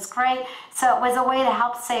thinking it's great. So it was a way to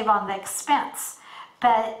help save on the expense.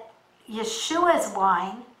 But Yeshua's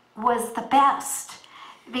wine was the best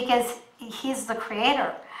because he's the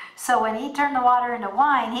creator. So when he turned the water into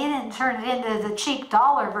wine, he didn't turn it into the cheap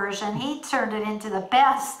dollar version. He turned it into the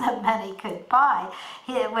best that money could buy.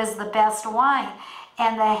 It was the best wine.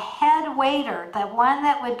 And the head waiter, the one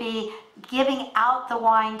that would be giving out the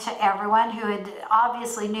wine to everyone who had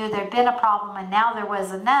obviously knew there'd been a problem and now there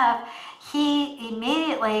was enough, he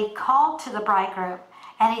immediately called to the bridegroom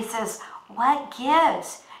and he says, what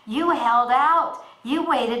gives? You held out. You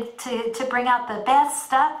waited to bring out the best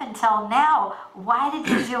stuff until now. Why did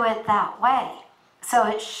you do it that way? So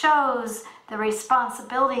it shows the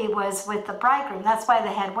responsibility was with the bridegroom. That's why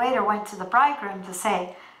the head waiter went to the bridegroom to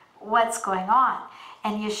say, what's going on?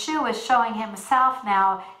 And Yeshua was showing himself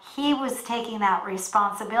now. He was taking that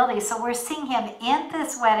responsibility. So we're seeing him in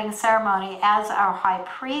this wedding ceremony as our high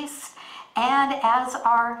priest and as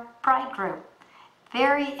our bridegroom.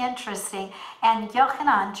 Very interesting. And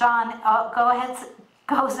Yochanan, John,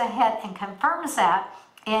 goes ahead and confirms that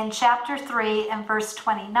in chapter 3 and verse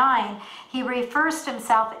 29. He refers to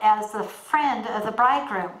himself as the friend of the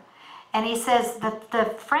bridegroom. And he says that the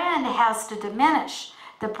friend has to diminish.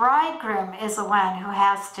 The bridegroom is the one who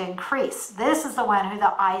has to increase. This is the one who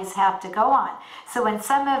the eyes have to go on. So when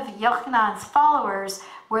some of Yochanan's followers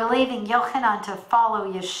were leaving Yochanan to follow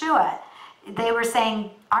Yeshua, they were saying,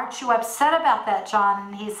 aren't you upset about that, John?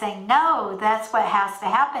 And he's saying, no, that's what has to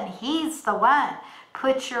happen. He's the one.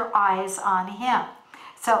 Put your eyes on him.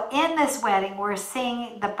 So in this wedding, we're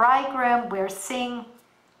seeing the bridegroom. We're seeing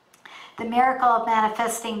the miracle of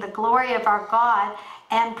manifesting the glory of our God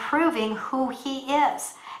and proving who he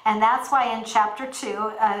is. And that's why in chapter 2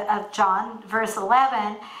 of John, verse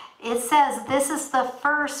 11, it says, this is the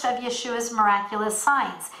first of Yeshua's miraculous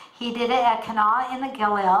signs. He did it at Cana in the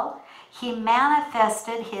Galilee. He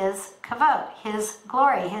manifested his kavod, his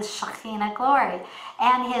glory, his Shekhinah glory.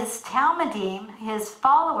 And his Talmudim, his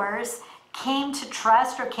followers, came to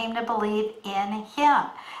trust or came to believe in him.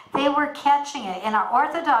 They were catching it. In our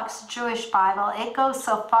Orthodox Jewish Bible, it goes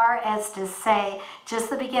so far as to say, just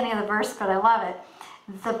the beginning of the verse, but I love it,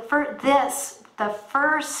 the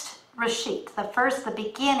first Rashit, the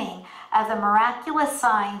beginning of the miraculous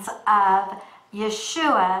signs of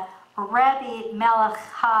Yeshua, Rebbe Melech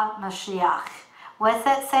HaMashiach. What's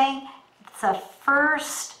that saying? It's the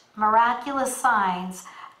first miraculous signs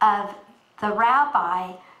of the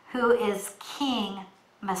rabbi who is King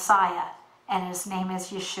Messiah, and his name is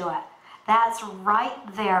Yeshua. That's right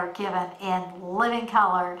there given in living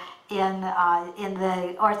color in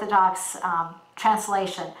the Orthodox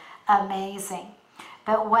translation. Amazing.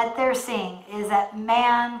 But what they're seeing is that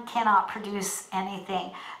man cannot produce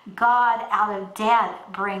anything. God out of dead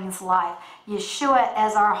brings life. Yeshua,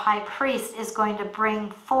 as our high priest, is going to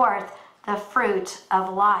bring forth the fruit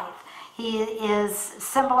of life. He is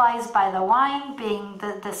symbolized by the wine being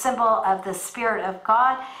the symbol of the Spirit of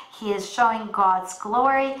God. He is showing God's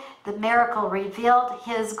glory. The miracle revealed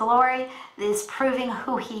his glory, is proving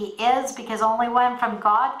who he is, because only one from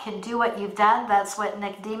God can do what you've done. That's what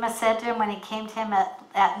Nicodemus said to him when he came to him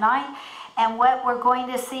at night. And what we're going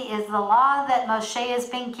to see is the law that Moshe has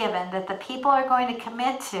been given, that the people are going to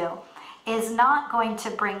commit to, is not going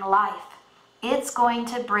to bring life. It's going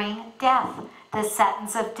to bring death, the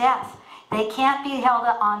sentence of death. They can't be held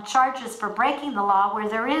on charges for breaking the law where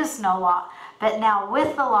there is no law. But now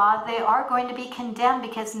with the law, they are going to be condemned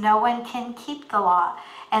because no one can keep the law.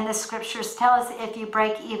 And the scriptures tell us if you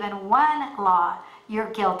break even one law,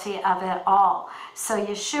 you're guilty of it all. So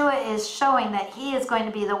Yeshua is showing that he is going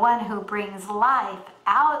to be the one who brings life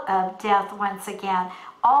out of death once again.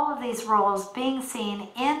 All of these roles being seen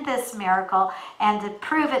in this miracle, and to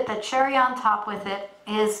prove it, the cherry on top with it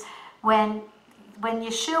is when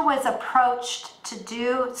Yeshua was approached to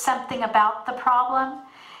do something about the problem,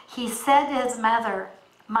 he said to his mother,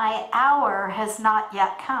 "My hour has not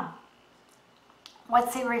yet come."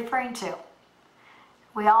 What's he referring to?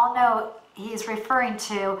 We all know he's referring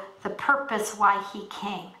to the purpose why he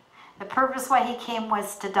came. The purpose why he came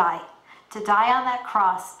was to die on that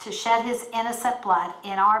cross, to shed his innocent blood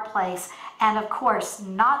in our place, and of course,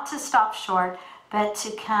 not to stop short, but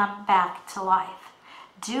to come back to life.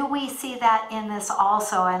 Do we see that in this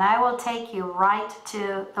also? And I will take you right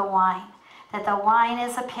to the wine. That the wine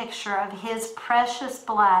is a picture of his precious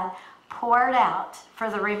blood poured out for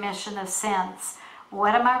the remission of sins.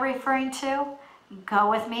 What am I referring to? Go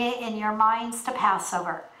with me in your minds to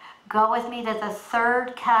Passover. Go with me to the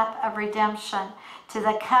third cup of redemption, to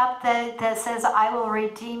the cup that says, "I will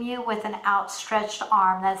redeem you with an outstretched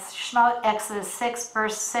arm." That's Shemot, Exodus 6,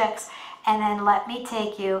 verse 6. And then let me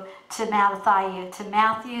take you to Matthew, to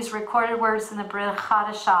Matthew's recorded words in the Brit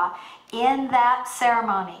Chadashah. In that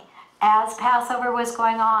ceremony, as Passover was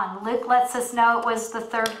going on, Luke lets us know it was the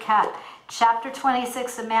third cup. Chapter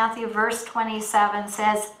 26 of Matthew, verse 27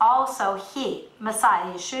 says, also he,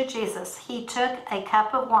 Messiah, Yeshua Jesus, he took a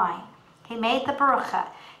cup of wine. He made the barucha.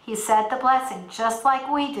 He said the blessing, just like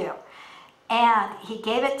we do. And he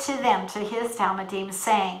gave it to them, to his Talmudim,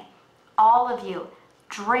 saying, "All of you,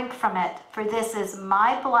 drink from it, for this is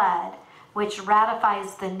my blood, which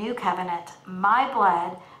ratifies the new covenant, my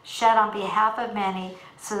blood shed on behalf of many,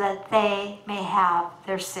 so that they may have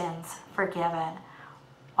their sins forgiven."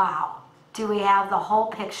 Wow. Do we have the whole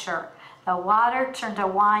picture? The water turned to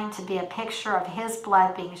wine to be a picture of his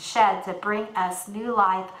blood being shed to bring us new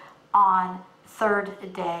life on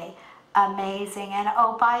third day. Amazing. And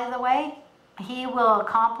oh, by the way, he will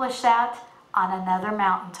accomplish that on another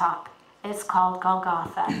mountaintop. It's called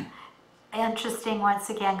Golgotha. Interesting once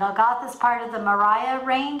again. Golgotha is part of the Moriah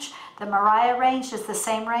range. The Moriah range is the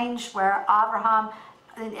same range where Abraham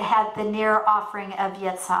had the near offering of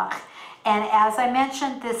Yitzhak. And as I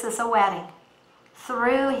mentioned, this is a wedding.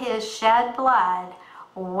 Through his shed blood,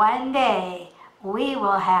 one day we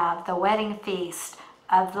will have the wedding feast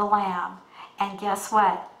of the Lamb. And guess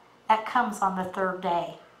what? That comes on the third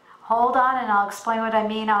day. Hold on, and I'll explain what I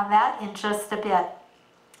mean on that in just a bit.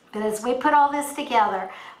 But as we put all this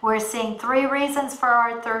together, we're seeing three reasons for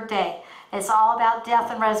our third day. It's all about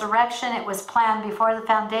death and resurrection. It was planned before the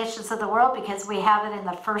foundations of the world because we have it in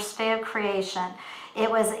the first day of creation. It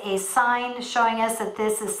was a sign showing us that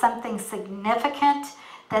this is something significant,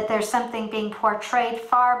 that there's something being portrayed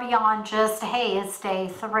far beyond just, hey, it's day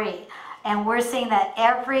 3. And we're seeing that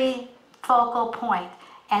every focal point,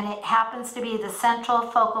 and it happens to be the central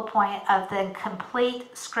focal point of the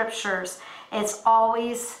complete scriptures. It's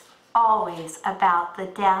always about the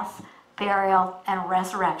death, burial, and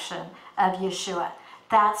resurrection of Yeshua.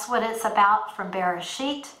 That's what it's about from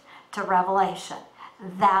Bereshit to Revelation.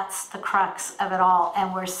 That's the crux of it all,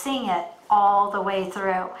 and we're seeing it all the way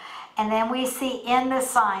through. And then we see in the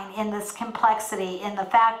sign, in this complexity, in the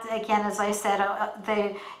fact, again, as I said,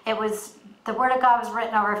 the Word of God was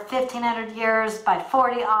written over 1,500 years by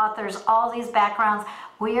 40 authors, all these backgrounds.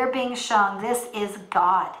 We are being shown this is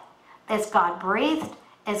God. It's God breathed,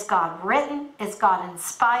 it's God written, it's God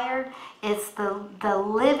inspired. It's the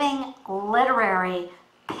living literary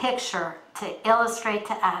picture to illustrate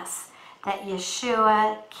to us that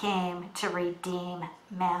Yeshua came to redeem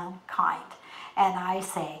mankind. And I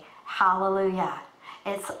say, hallelujah.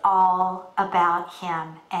 It's all about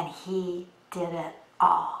him, and he did it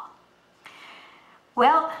all.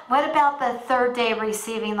 Well, what about the third day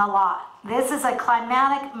receiving the law? This is a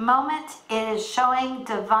climatic moment. It is showing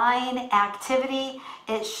divine activity.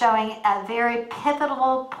 It's showing a very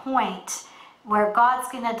pivotal point where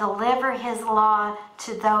God's going to deliver his law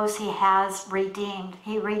to those he has redeemed.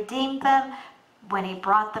 He redeemed them when he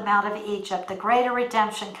brought them out of Egypt. The greater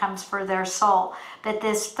redemption comes for their soul. But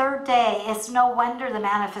this third day, it's no wonder the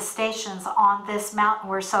manifestations on this mountain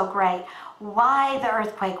were so great. Why the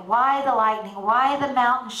earthquake? Why the lightning? Why the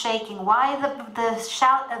mountain shaking? Why the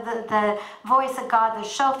shout of the voice of God, the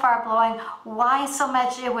shofar blowing? Why so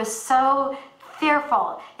much? It was so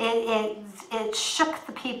fearful. It shook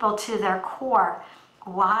the people to their core.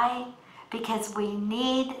 Why? Because we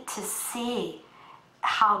need to see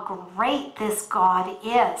how great this God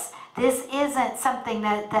is. This isn't something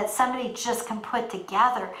that somebody just can put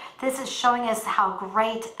together. This is showing us how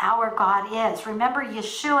great our God is. Remember,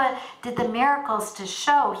 Yeshua did the miracles to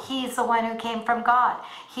show he's the one who came from God.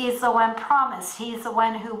 He's the one promised. He's the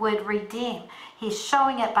one who would redeem. He's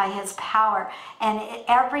showing it by his power. And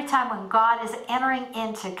every time when God is entering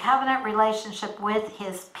into covenant relationship with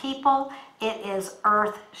his people, it is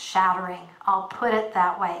earth-shattering. I'll put it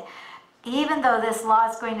that way. Even though this law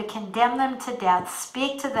is going to condemn them to death,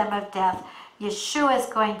 speak to them of death, Yeshua is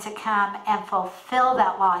going to come and fulfill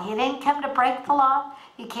that law. He didn't come to break the law.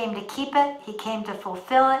 He came to keep it. He came to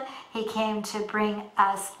fulfill it. He came to bring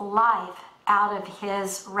us life out of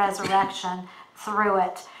his resurrection through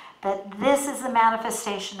it. But this is the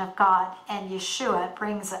manifestation of God, and Yeshua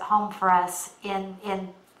brings it home for us in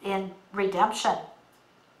redemption.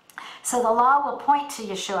 So the law will point to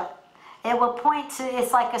Yeshua. It will point to,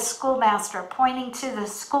 it's like a schoolmaster pointing to the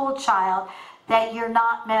school child that you're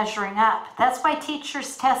not measuring up. That's why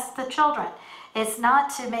teachers test the children. It's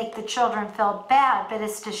not to make the children feel bad, but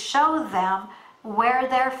it's to show them where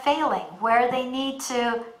they're failing, where they need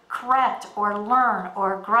to correct or learn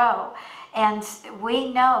or grow. And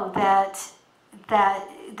we know that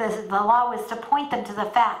the law was to point them to the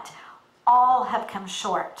fact all have come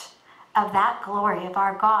short of that glory of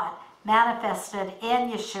our God, manifested in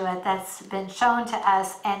Yeshua, that's been shown to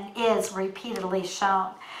us and is repeatedly shown.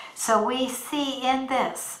 So we see in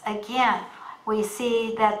this, again, we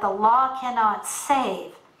see that the law cannot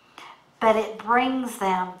save, but it brings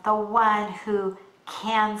them the one who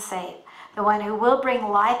can save, the one who will bring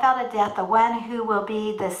life out of death, the one who will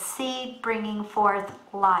be the seed bringing forth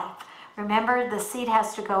life. Remember, the seed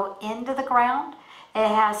has to go into the ground. It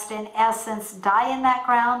has to, in essence, die in that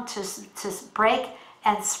ground to break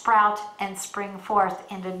and sprout and spring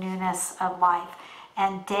forth into newness of life.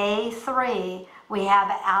 And day 3, we have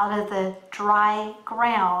out of the dry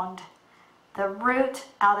ground, the root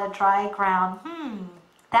out of dry ground.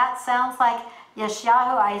 That sounds like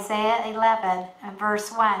Yeshayahu, Isaiah 11 and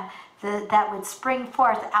verse 1, that would spring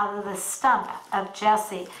forth out of the stump of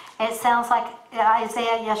Jesse. It sounds like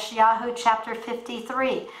Isaiah Yeshayahu chapter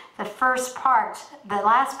 53, the first part, the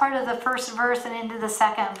last part of the first verse and into the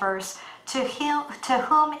second verse. To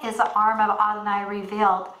whom is the arm of Adonai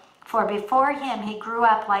revealed? For before him he grew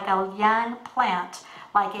up like a young plant,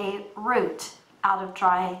 like a root out of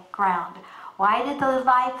dry ground. Why did the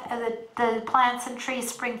life of the plants and trees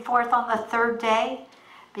spring forth on the third day?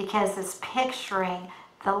 Because it's picturing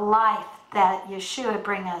the life that Yeshua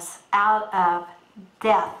brings us out of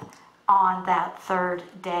death on that third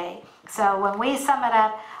day. So when we sum it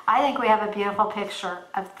up, I think we have a beautiful picture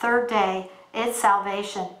of third day. It's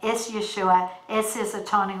salvation, it's Yeshua, it's his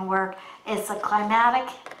atoning work, it's a climatic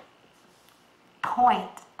point,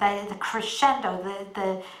 the crescendo,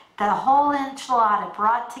 the whole enchilada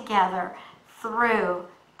brought together through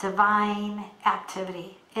divine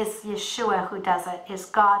activity. It's Yeshua who does it, it's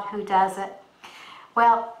God who does it.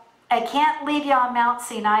 Well, I can't leave you on Mount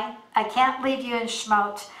Sinai, I can't leave you in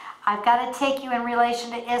Shemot. I've got to take you in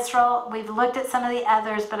relation to Israel. We've looked at some of the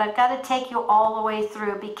others, but I've got to take you all the way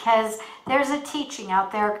through because there's a teaching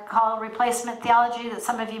out there called replacement theology that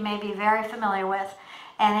some of you may be very familiar with.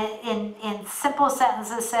 And it, in simple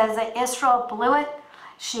sentences, says that Israel blew it.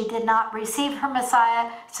 She did not receive her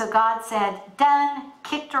Messiah. So God said, done,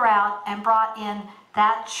 kicked her out, and brought in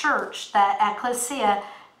that church, that ecclesia,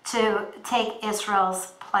 to take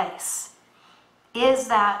Israel's place. Is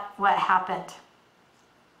that what happened?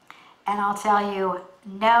 And I'll tell you,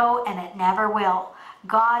 no, and it never will.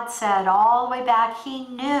 God said all the way back, he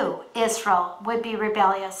knew Israel would be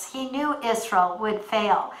rebellious. He knew Israel would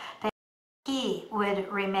fail, but he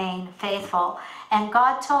would remain faithful. And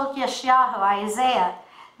God told Yeshayahu, Isaiah,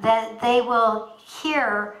 that they will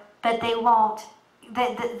hear, but they won't,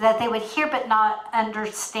 that they would hear but not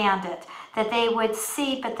understand it, that they would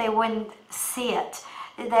see, but they wouldn't see it.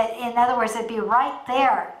 That, in other words, it'd be right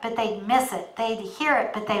there, but they'd miss it. They'd hear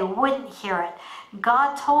it, but they wouldn't hear it.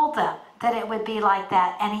 God told them that it would be like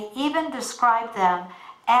that, and he even described them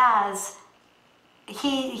as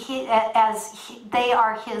they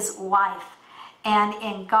are his wife. And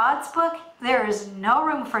in God's book, there is no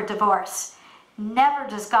room for divorce. Never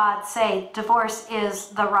does God say divorce is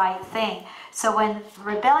the right thing. So when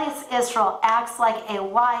rebellious Israel acts like a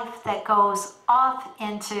wife that goes off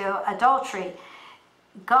into adultery,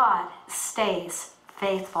 God stays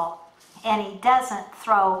faithful, and he doesn't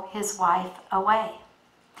throw his wife away.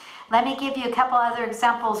 Let me give you a couple other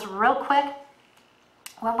examples real quick.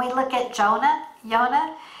 When we look at Jonah,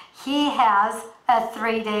 he has a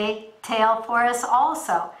 3-day tale for us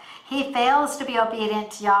also. He fails to be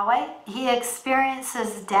obedient to Yahweh. He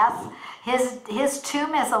experiences death. His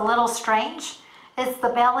tomb is a little strange. It's the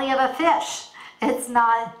belly of a fish. It's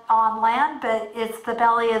not on land, but it's the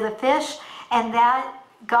belly of the fish. And that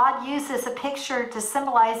God uses a picture to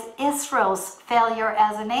symbolize Israel's failure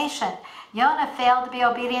as a nation. Jonah failed to be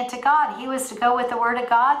obedient to God. He was to go with the word of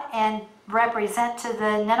God and represent to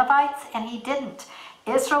the Ninevites, and he didn't.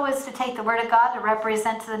 Israel was to take the word of God to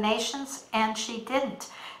represent to the nations, and she didn't.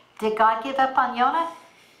 Did God give up on Jonah?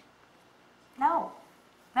 No.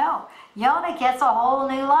 No. Jonah gets a whole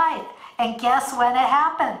new life. And guess when it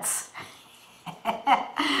happens?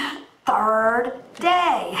 Third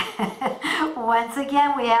day. Once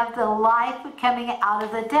again, we have the life coming out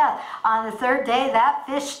of the death. On the third day, that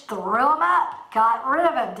fish threw him up, got rid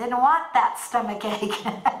of him, didn't want that stomach ache.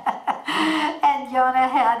 And Jonah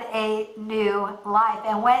had a new life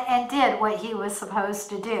and went and did what he was supposed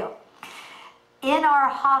to do. In our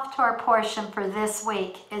Haftorah portion for this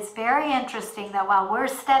week, it's very interesting that while we're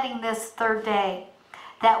studying this third day,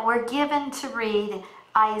 that we're given to read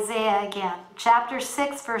Isaiah again, chapter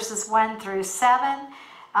 6, verses 1 through 7,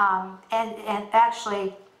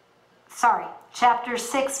 chapter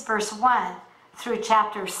 6, verse 1 through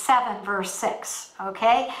chapter 7, verse 6,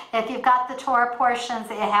 okay? If you've got the Torah portions,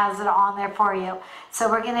 it has it on there for you. So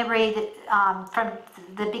we're going to read from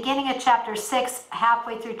the beginning of chapter 6,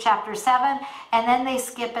 halfway through chapter 7, and then they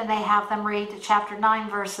skip and they have them read to chapter 9,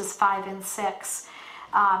 verses 5 and 6.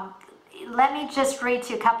 Let me just read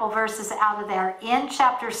to you a couple verses out of there. In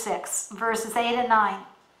chapter 6, verses 8 and 9,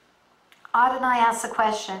 Adonai asks a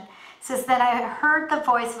question. It says, "Then I heard the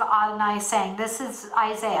voice of Adonai saying," this is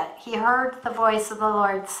Isaiah, he heard the voice of the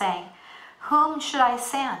Lord saying, "Whom should I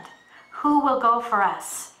send? Who will go for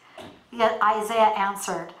us?" Yet Isaiah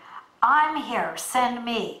answered, "I'm here, send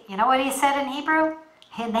me." You know what he said in Hebrew?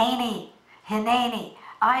 Hineni, Hineni.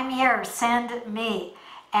 I'm here, send me.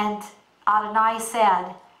 And Adonai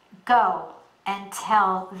said, "Go and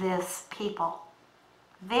tell this people."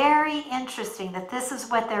 Very interesting that this is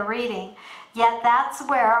what they're reading. Yet that's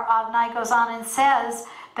where Adonai goes on and says,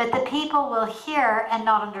 but the people will hear and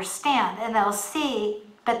not understand, and they'll see,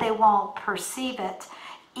 but they won't perceive it.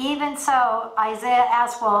 Even so, Isaiah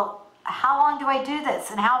asked, well, how long do I do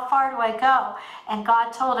this? And how far do I go? And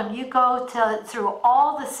God told him, you go through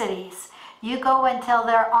all the cities. You go until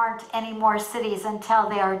there aren't any more cities, until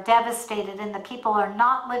they are devastated and the people are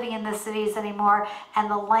not living in the cities anymore and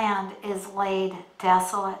the land is laid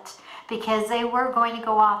desolate, because they were going to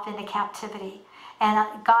go off into captivity. And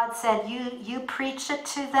God said, you preach it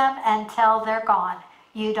to them until they're gone.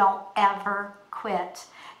 You don't ever quit.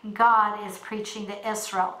 God is preaching to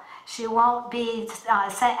Israel. She won't be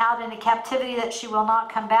sent out into captivity that she will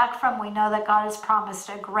not come back from. We know that God has promised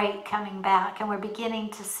a great coming back, and we're beginning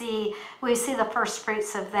to see the first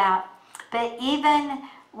fruits of that. But even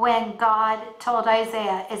when God told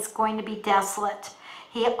Isaiah it's going to be desolate,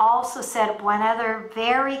 he also said one other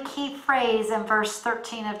very key phrase in verse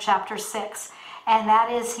 13 of chapter 6, and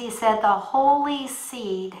that is, he said, the holy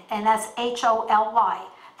seed, and that's Holy,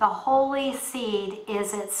 the holy seed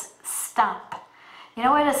is its stump. You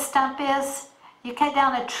know what a stump is? You cut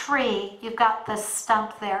down a tree, you've got the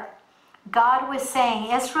stump there. God was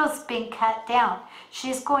saying, Israel's being cut down.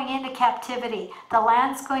 She's going into captivity. The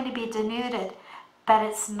land's going to be denuded, but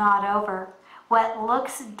it's not over. What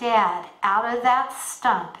looks dead, out of that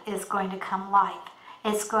stump is going to come life.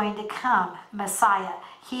 It's going to come Messiah.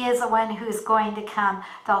 He is the one who's going to come.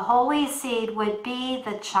 The holy seed would be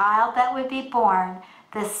the child that would be born,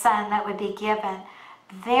 the son that would be given.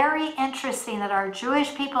 Very interesting that our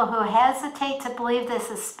Jewish people who hesitate to believe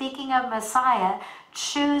this is speaking of Messiah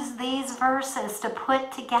choose these verses to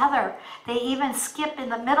put together. They even skip in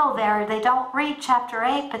the middle there. They don't read chapter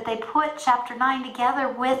 8, but they put chapter 9 together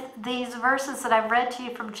with these verses that I've read to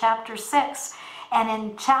you from chapter 6. And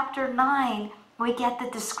in chapter 9, We get the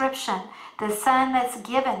description. The son that's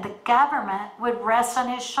given, the government would rest on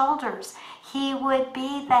his shoulders. He would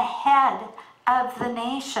be the head of the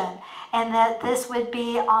nation, and that this would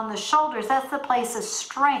be on the shoulders. That's the place of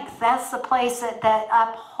strength. That's the place that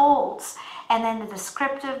upholds. And then the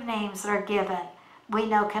descriptive names that are given, we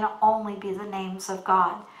know can only be the names of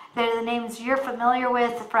God. They're the names you're familiar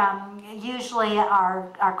with from usually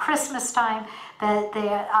our Christmas time, but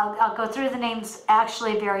I'll go through the names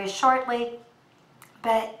actually very shortly.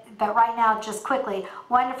 But right now, just quickly,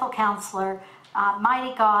 Wonderful Counselor,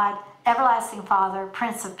 Mighty God, Everlasting Father,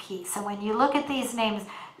 Prince of Peace. And when you look at these names,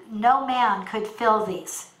 no man could fill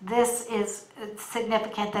these. This is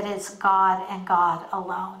significant that it's God and God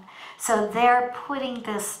alone. So they're putting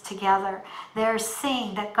this together. They're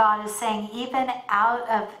seeing that God is saying, even out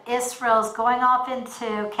of Israel's going off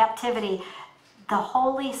into captivity, the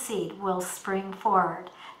holy seed will spring forward.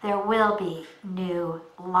 There will be new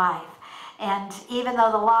life. And even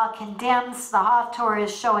though the law condemns, the Haftorah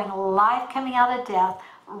is showing life coming out of death,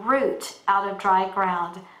 root out of dry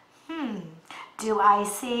ground. Do I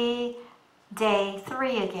see day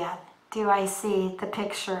 3 again? Do I see the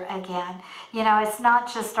picture again? You know, it's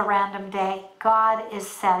not just a random day. God is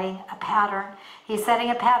setting a pattern. He's setting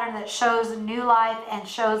a pattern that shows new life and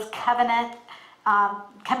shows covenant,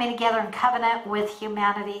 coming together in covenant with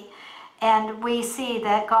humanity. And we see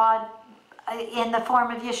that God, in the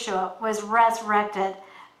form of Yeshua, was resurrected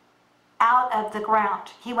out of the ground.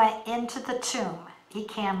 He went into the tomb. He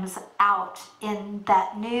comes out in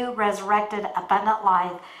that new resurrected abundant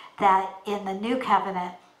life that in the new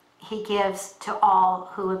covenant he gives to all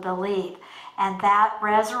who would believe. And that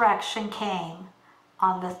resurrection came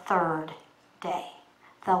on the 3rd day,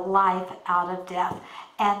 the life out of death.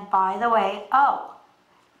 And by the way,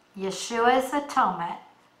 Yeshua's atonement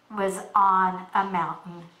was on a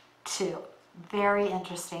mountain too. Very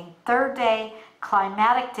interesting. 3rd day,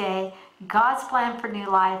 climatic day, God's plan for new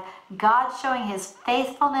life, God showing his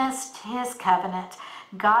faithfulness to his covenant,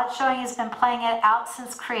 God showing he's been playing it out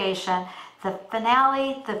since creation, the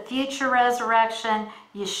finale, the future resurrection,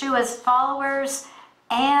 Yeshua's followers,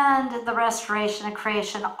 and the restoration of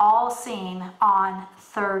creation, all seen on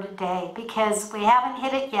 3rd day, because we haven't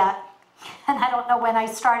hit it yet. And I don't know when I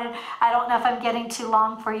started. I don't know if I'm getting too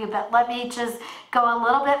long for you, but let me just go a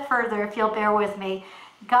little bit further if you'll bear with me.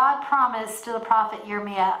 God promised to the prophet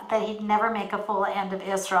Yirmiah that he'd never make a full end of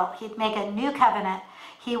Israel. He'd make a new covenant.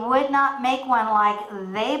 He would not make one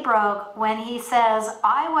like they broke when he says,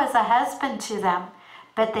 I was a husband to them,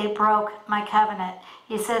 but they broke my covenant.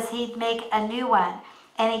 He says he'd make a new one.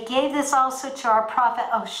 And he gave this also to our prophet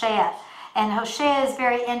Hosea. And Hosea is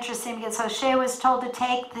very interesting because Hosea was told to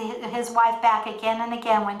take his wife back again and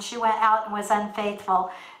again when she went out and was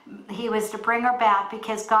unfaithful. He was to bring her back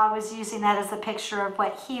because God was using that as a picture of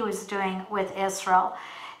what he was doing with Israel.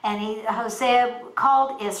 And Hosea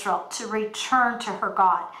called Israel to return to her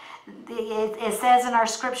God. It says in our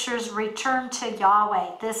scriptures, return to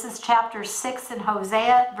Yahweh. This is chapter 6 in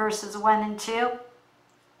Hosea, verses 1 and 2.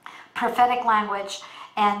 Prophetic language.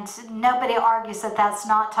 And nobody argues that that's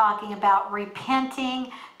not talking about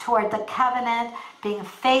repenting toward the covenant, being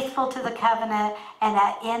faithful to the covenant, and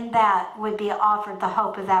that in that would be offered the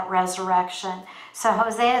hope of that resurrection. So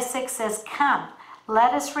Hosea 6 says, come,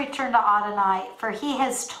 let us return to Adonai, for he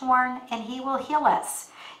has torn and he will heal us.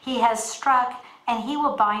 He has struck and he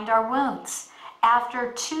will bind our wounds.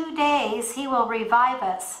 After 2 days he will revive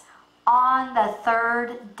us. On the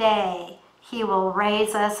 3rd day he will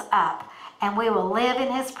raise us up, and we will live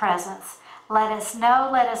in his presence. Let us know,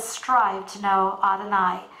 let us strive to know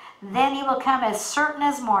Adonai. Then he will come as certain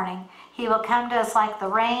as morning. He will come to us like the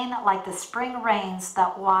rain, like the spring rains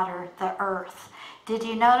that water the earth. Did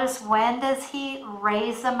you notice when does he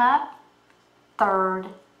raise them up? 3rd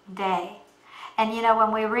day. And you know,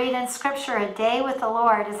 when we read in scripture, a day with the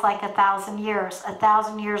Lord is like 1,000 years,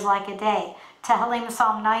 1,000 years like a day. Tehillim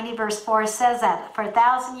Psalm 90 verse 4 says that. For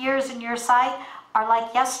 1,000 years in your sight are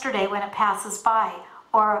like yesterday when it passes by,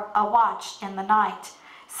 or a watch in the night.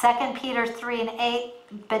 2 Peter 3 and 8,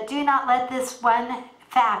 but do not let this one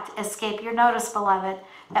fact escape your notice, beloved,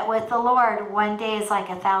 that with the Lord 1 day is like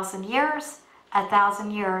 1,000 years,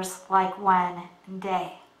 1,000 years like 1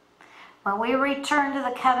 day. When we return to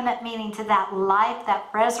the covenant, meaning to that life, that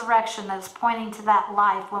resurrection that's pointing to that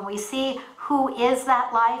life, when we see who is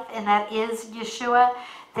that life, and that is Yeshua,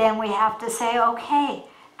 then we have to say, okay,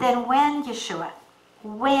 then when, Yeshua?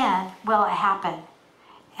 When will it happen?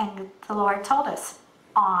 And the Lord told us,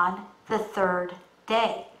 on the 3rd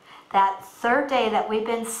day. That 3rd day that we've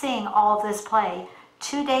been seeing all this play,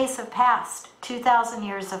 2 days have passed, 2,000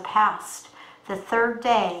 years have passed. The 3rd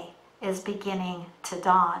day is beginning to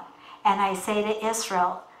dawn. And I say to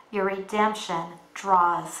Israel, your redemption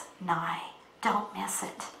draws nigh. Don't miss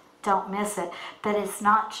it. Don't miss it. But it's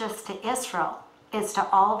not just to Israel. It's to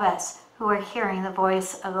all of us who are hearing the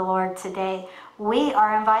voice of the Lord today. We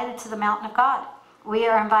are invited to the mountain of God. We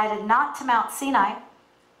are invited not to Mount Sinai.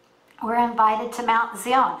 We're invited to Mount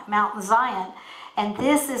Zion. And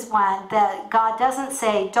this is one that God doesn't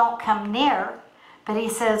say, don't come near, but he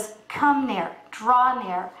says, come near, draw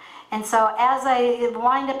near. And so as I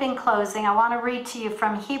wind up in closing, I want to read to you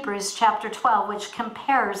from Hebrews chapter 12, which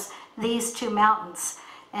compares these two mountains.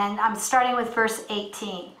 And I'm starting with verse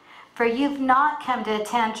 18. For you've not come to a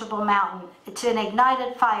tangible mountain, to an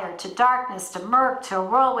ignited fire, to darkness, to murk, to a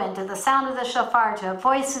whirlwind, to the sound of the shofar, to a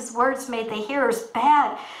voice whose words made the hearers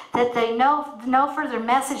bad, that they no further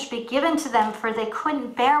message be given to them, for they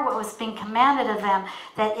couldn't bear what was being commanded of them,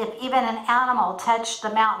 that if even an animal touched the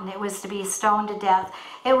mountain, it was to be stoned to death.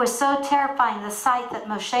 It was so terrifying, the sight, that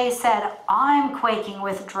Moshe said, I'm quaking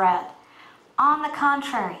with dread. On the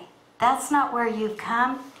contrary, that's not where you've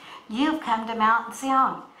come. You've come to Mount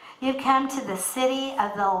Zion. You've come to the city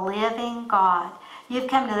of the living God. You've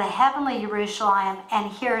come to the heavenly Jerusalem,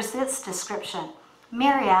 and here's its description.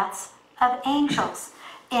 Myriads of angels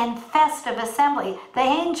in festive assembly. The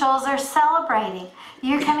angels are celebrating.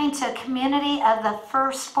 You're coming to a community of the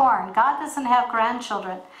firstborn. God doesn't have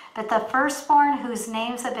grandchildren, but the firstborn whose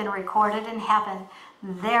names have been recorded in heaven,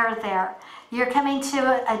 they're there. You're coming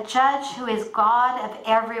to a judge who is God of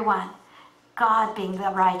everyone, God being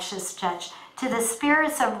the righteous judge. To the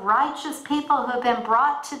spirits of righteous people who have been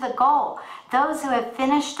brought to the goal. Those who have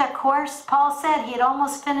finished their course. Paul said he had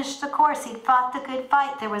almost finished the course. He'd fought the good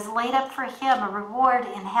fight. There was laid up for him a reward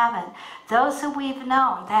in heaven. Those who we've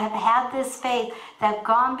known that have had this faith, that have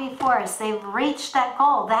gone before us, they've reached that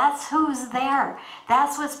goal. That's who's there.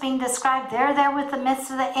 That's what's being described. They're there with the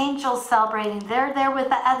midst of the angels celebrating. They're there with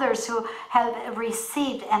the others who have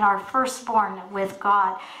received and are firstborn with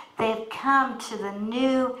God. They've come to the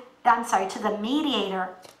mediator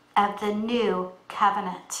of the new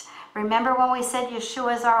covenant. Remember when we said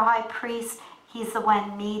Yeshua is our high priest? He's the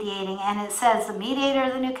one mediating. And it says the mediator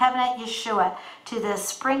of the new covenant, Yeshua, to the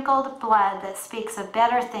sprinkled blood that speaks of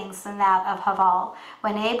better things than that of Haval.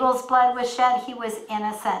 When Abel's blood was shed, he was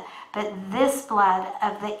innocent. But this blood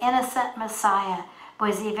of the innocent Messiah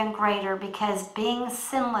was even greater, because being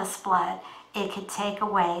sinless blood, it could take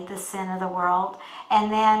away the sin of the world.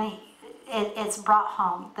 And then it's brought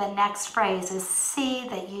home. The next phrase is, see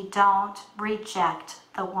that you don't reject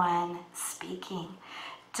the one speaking.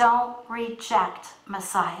 Don't reject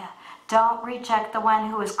Messiah. Don't reject the one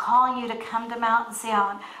who is calling you to come to Mount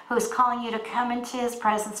Zion, who is calling you to come into his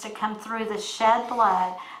presence, to come through the shed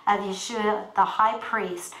blood of Yeshua, the high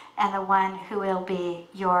priest, and the one who will be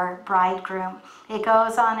your bridegroom. It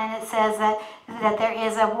goes on and it says that there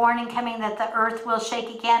is a warning coming, that the earth will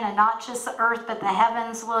shake again, and not just the earth, but the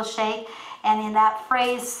heavens will shake. And in that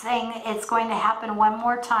phrase saying it's going to happen one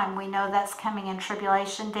more time, we know that's coming in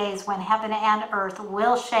tribulation days, when heaven and earth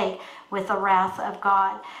will shake with the wrath of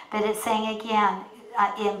God. But it's saying again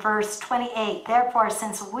in verse 28, therefore,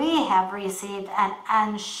 since we have received an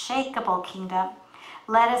unshakable kingdom,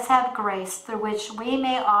 let us have grace through which we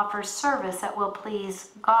may offer service that will please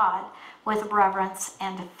God with reverence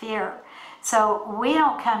and fear. So we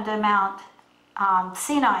don't come to Mount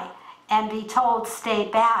Sinai and be told stay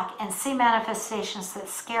back and see manifestations that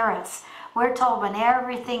scare us. We're told when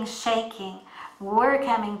everything's shaking, we're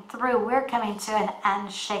coming through. We're coming to an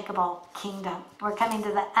unshakable kingdom. We're coming to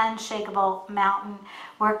the unshakable mountain.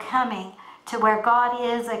 We're coming to where God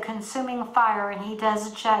is a consuming fire, and he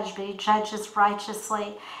does judge, but he judges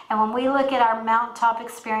righteously. And when we look at our mountaintop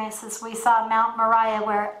experiences, we saw Mount Moriah,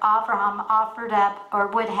 where Abraham offered up, or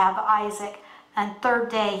would have, Isaac, and third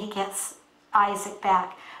day he gets Isaac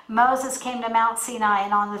back. Moses came to Mount Sinai,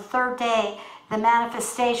 and on the third day the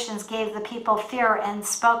manifestations gave the people fear and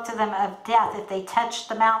spoke to them of death. If they touched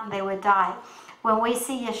the mountain, they would die. When we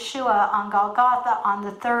see Yeshua on Golgotha on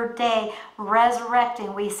the third day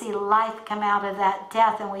resurrecting, we see life come out of that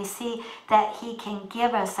death, and we see that he can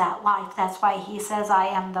give us that life. That's why he says, I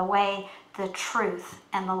am the way, the truth,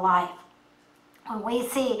 and the life. When we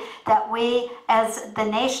see that we, as the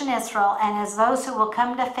nation Israel, and as those who will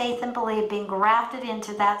come to faith and believe, being grafted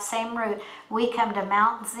into that same root, we come to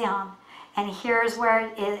Mount Zion. And here's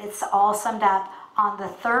where it's all summed up. On the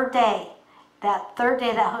third day, that third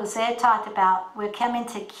day that Hosea talked about, we come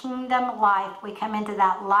into kingdom life. We come into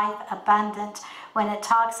that life abundant. When it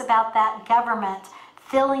talks about that government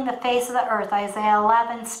filling the face of the earth, Isaiah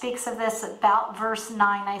 11 speaks of this, about verse 9,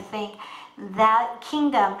 I think. That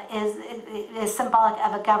kingdom is symbolic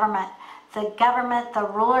of a government. The government, the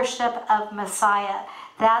rulership of Messiah.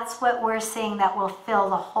 That's what we're seeing that will fill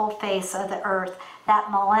the whole face of the earth.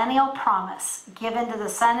 That millennial promise given to the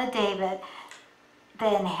son of David,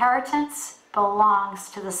 the inheritance belongs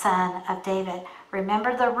to the son of David.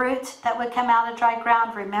 Remember the root that would come out of dry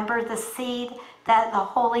ground? Remember the seed, that the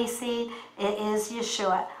holy seed? It is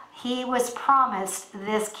Yeshua. He was promised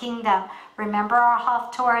this kingdom. Remember our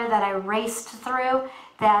Haftorah that I raced through?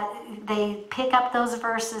 That they pick up those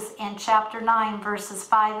verses in chapter 9, verses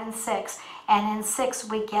 5 and 6. And in 6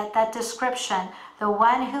 we get that description. The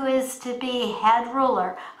one who is to be head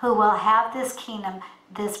ruler, who will have this kingdom,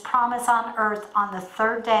 this promise on earth on the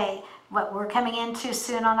third day, what we're coming into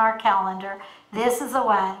soon on our calendar. This is the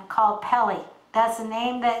one called Pele. That's the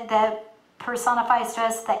name that personifies to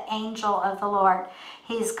us the angel of the Lord.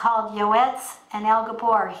 He's called Yoetz and El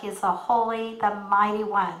Gabor. He is the holy, the mighty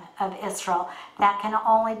one of Israel. That can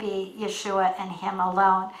only be Yeshua and him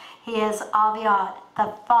alone. He is Aviad,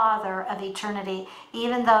 the father of eternity.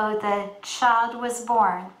 Even though the child was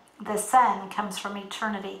born, the son comes from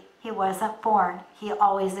eternity. He wasn't born. He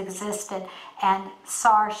always existed. And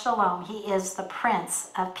Sar Shalom, he is the Prince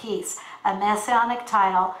of Peace, a messianic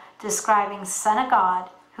title describing Son of God,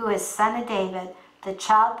 who is Son of David, the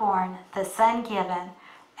child born, the son given,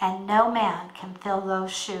 and no man can fill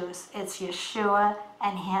those shoes. It's Yeshua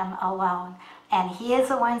and him alone. And he is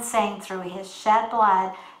the one saying through his shed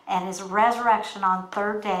blood and his resurrection on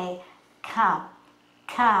third day, come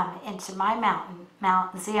into my mountain,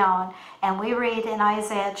 Mount Zion. And we read in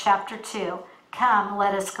Isaiah chapter 2, come,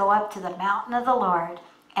 let us go up to the mountain of the Lord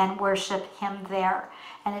and worship him there.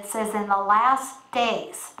 And it says, in the last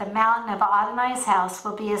days, the mountain of Adonai's house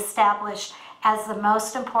will be established as the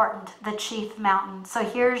most important, the chief mountain. So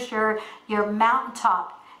here's your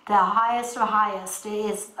mountaintop, the highest of highest. It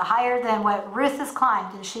is higher than what Ruth has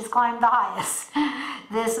climbed, and she's climbed the highest.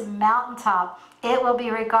 This mountaintop, it will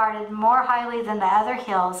be regarded more highly than the other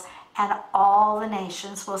hills, and all the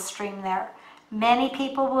nations will stream there. Many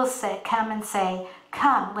people will come and say,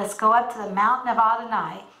 come, let's go up to the mountain of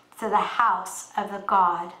Adonai, to the house of the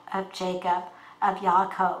God of Jacob, of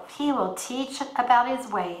Yaakov. He will teach about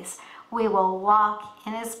his ways. We will walk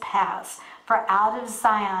in his paths. For out of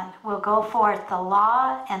Zion will go forth the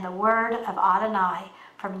law and the word of Adonai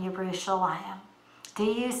from Yerushalayim. Do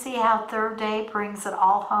you see how third day brings it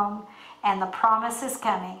all home? And the promise is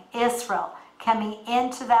coming. Israel, coming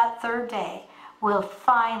into that third day, will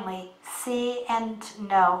finally see and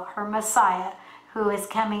know her Messiah, who is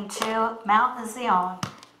coming to Mount Zion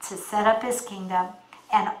to set up his kingdom.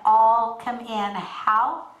 And all come in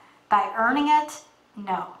how? By earning it?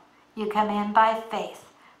 No. You come in by faith,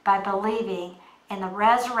 by believing in the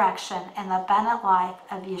resurrection and the abundant life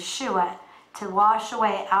of Yeshua to wash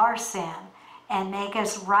away our sin and make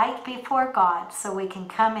us right before God so we can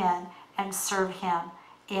come in and serve him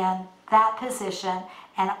in that position.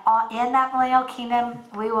 And in that millennial kingdom,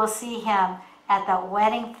 we will see him at the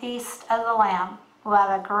wedding feast of the Lamb. We'll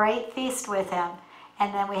have a great feast with him.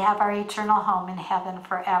 And then we have our eternal home in heaven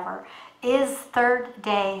forever. Is third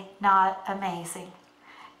day not amazing?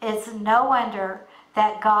 It's no wonder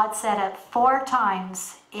that God said it 4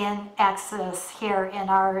 times in Exodus here in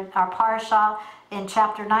our parsha in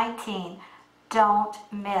chapter 19. Don't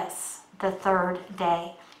miss the third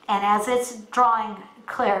day. And as it's drawing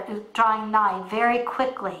nigh very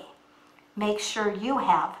quickly, make sure you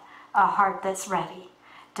have a heart that's ready.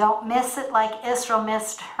 Don't miss it like Israel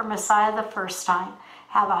missed her Messiah the first time.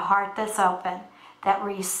 Have a heart that's open, that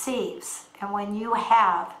receives. And when you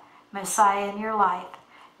have Messiah in your life,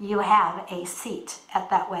 you have a seat at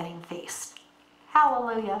that wedding feast.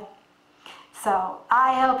 Hallelujah. So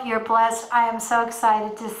I hope you're blessed. I am so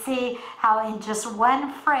excited to see how in just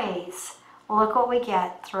one phrase, look what we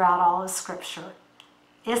get throughout all of Scripture.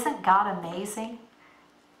 Isn't God amazing?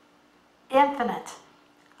 Infinite,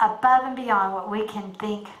 above and beyond what we can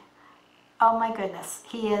think. Oh my goodness,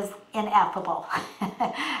 he is ineffable.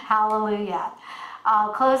 Hallelujah.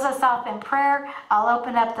 I'll close us off in prayer. I'll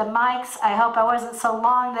open up the mics. I hope I wasn't so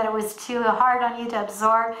long that it was too hard on you to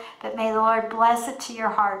absorb, but may the Lord bless it to your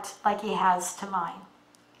heart like he has to mine.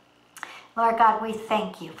 Lord God, we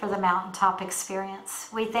thank you for the mountaintop experience.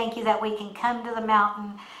 We thank you that we can come to the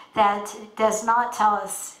mountain that does not tell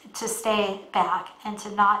us to stay back and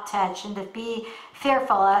to not touch and to be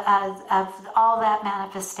fearful of all that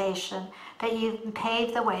manifestation. But you've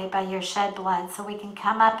paved the way by your shed blood so we can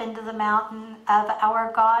come up into the mountain of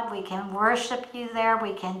our God. We can worship you there.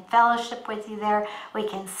 We can fellowship with you there. We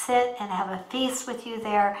can sit and have a feast with you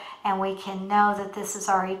there. And we can know that this is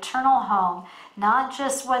our eternal home, not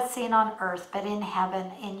just what's seen on earth, but in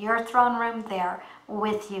heaven, in your throne room there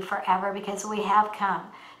with you forever, because we have come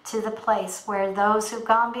to the place where those who've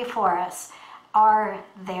gone before us are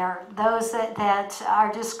there. Those that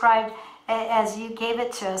are described as you gave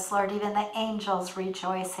it to us, Lord, even the angels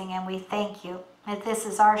rejoicing, and we thank you that this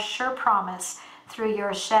is our sure promise through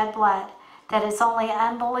your shed blood, that it's only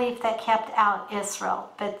unbelief that kept out Israel,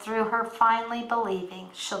 but through her finally believing,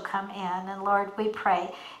 she'll come in. And Lord, we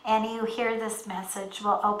pray any who hear this message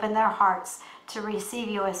will open their hearts to receive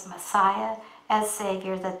you as Messiah, as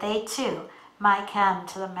Savior, that they too might come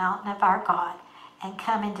to the mountain of our God and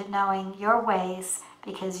come into knowing your ways,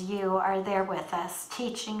 because you are there with us,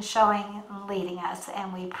 teaching, showing, and leading us.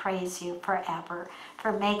 And we praise you forever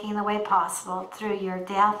for making the way possible through your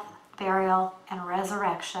death, burial, and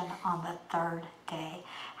resurrection on the third day.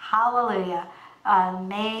 Hallelujah.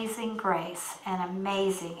 Amazing grace and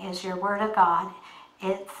amazing is your word of God.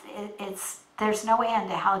 There's no end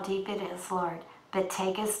to how deep it is, Lord, but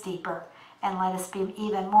take us deeper and let us be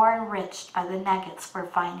even more enriched by the nuggets we're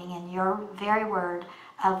finding in your very word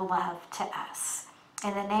of love to us.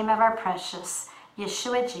 In the name of our precious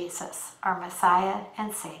Yeshua Jesus, our Messiah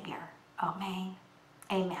and Savior. Amen.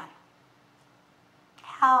 Amen.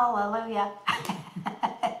 Hallelujah.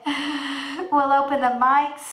 We'll open the mics.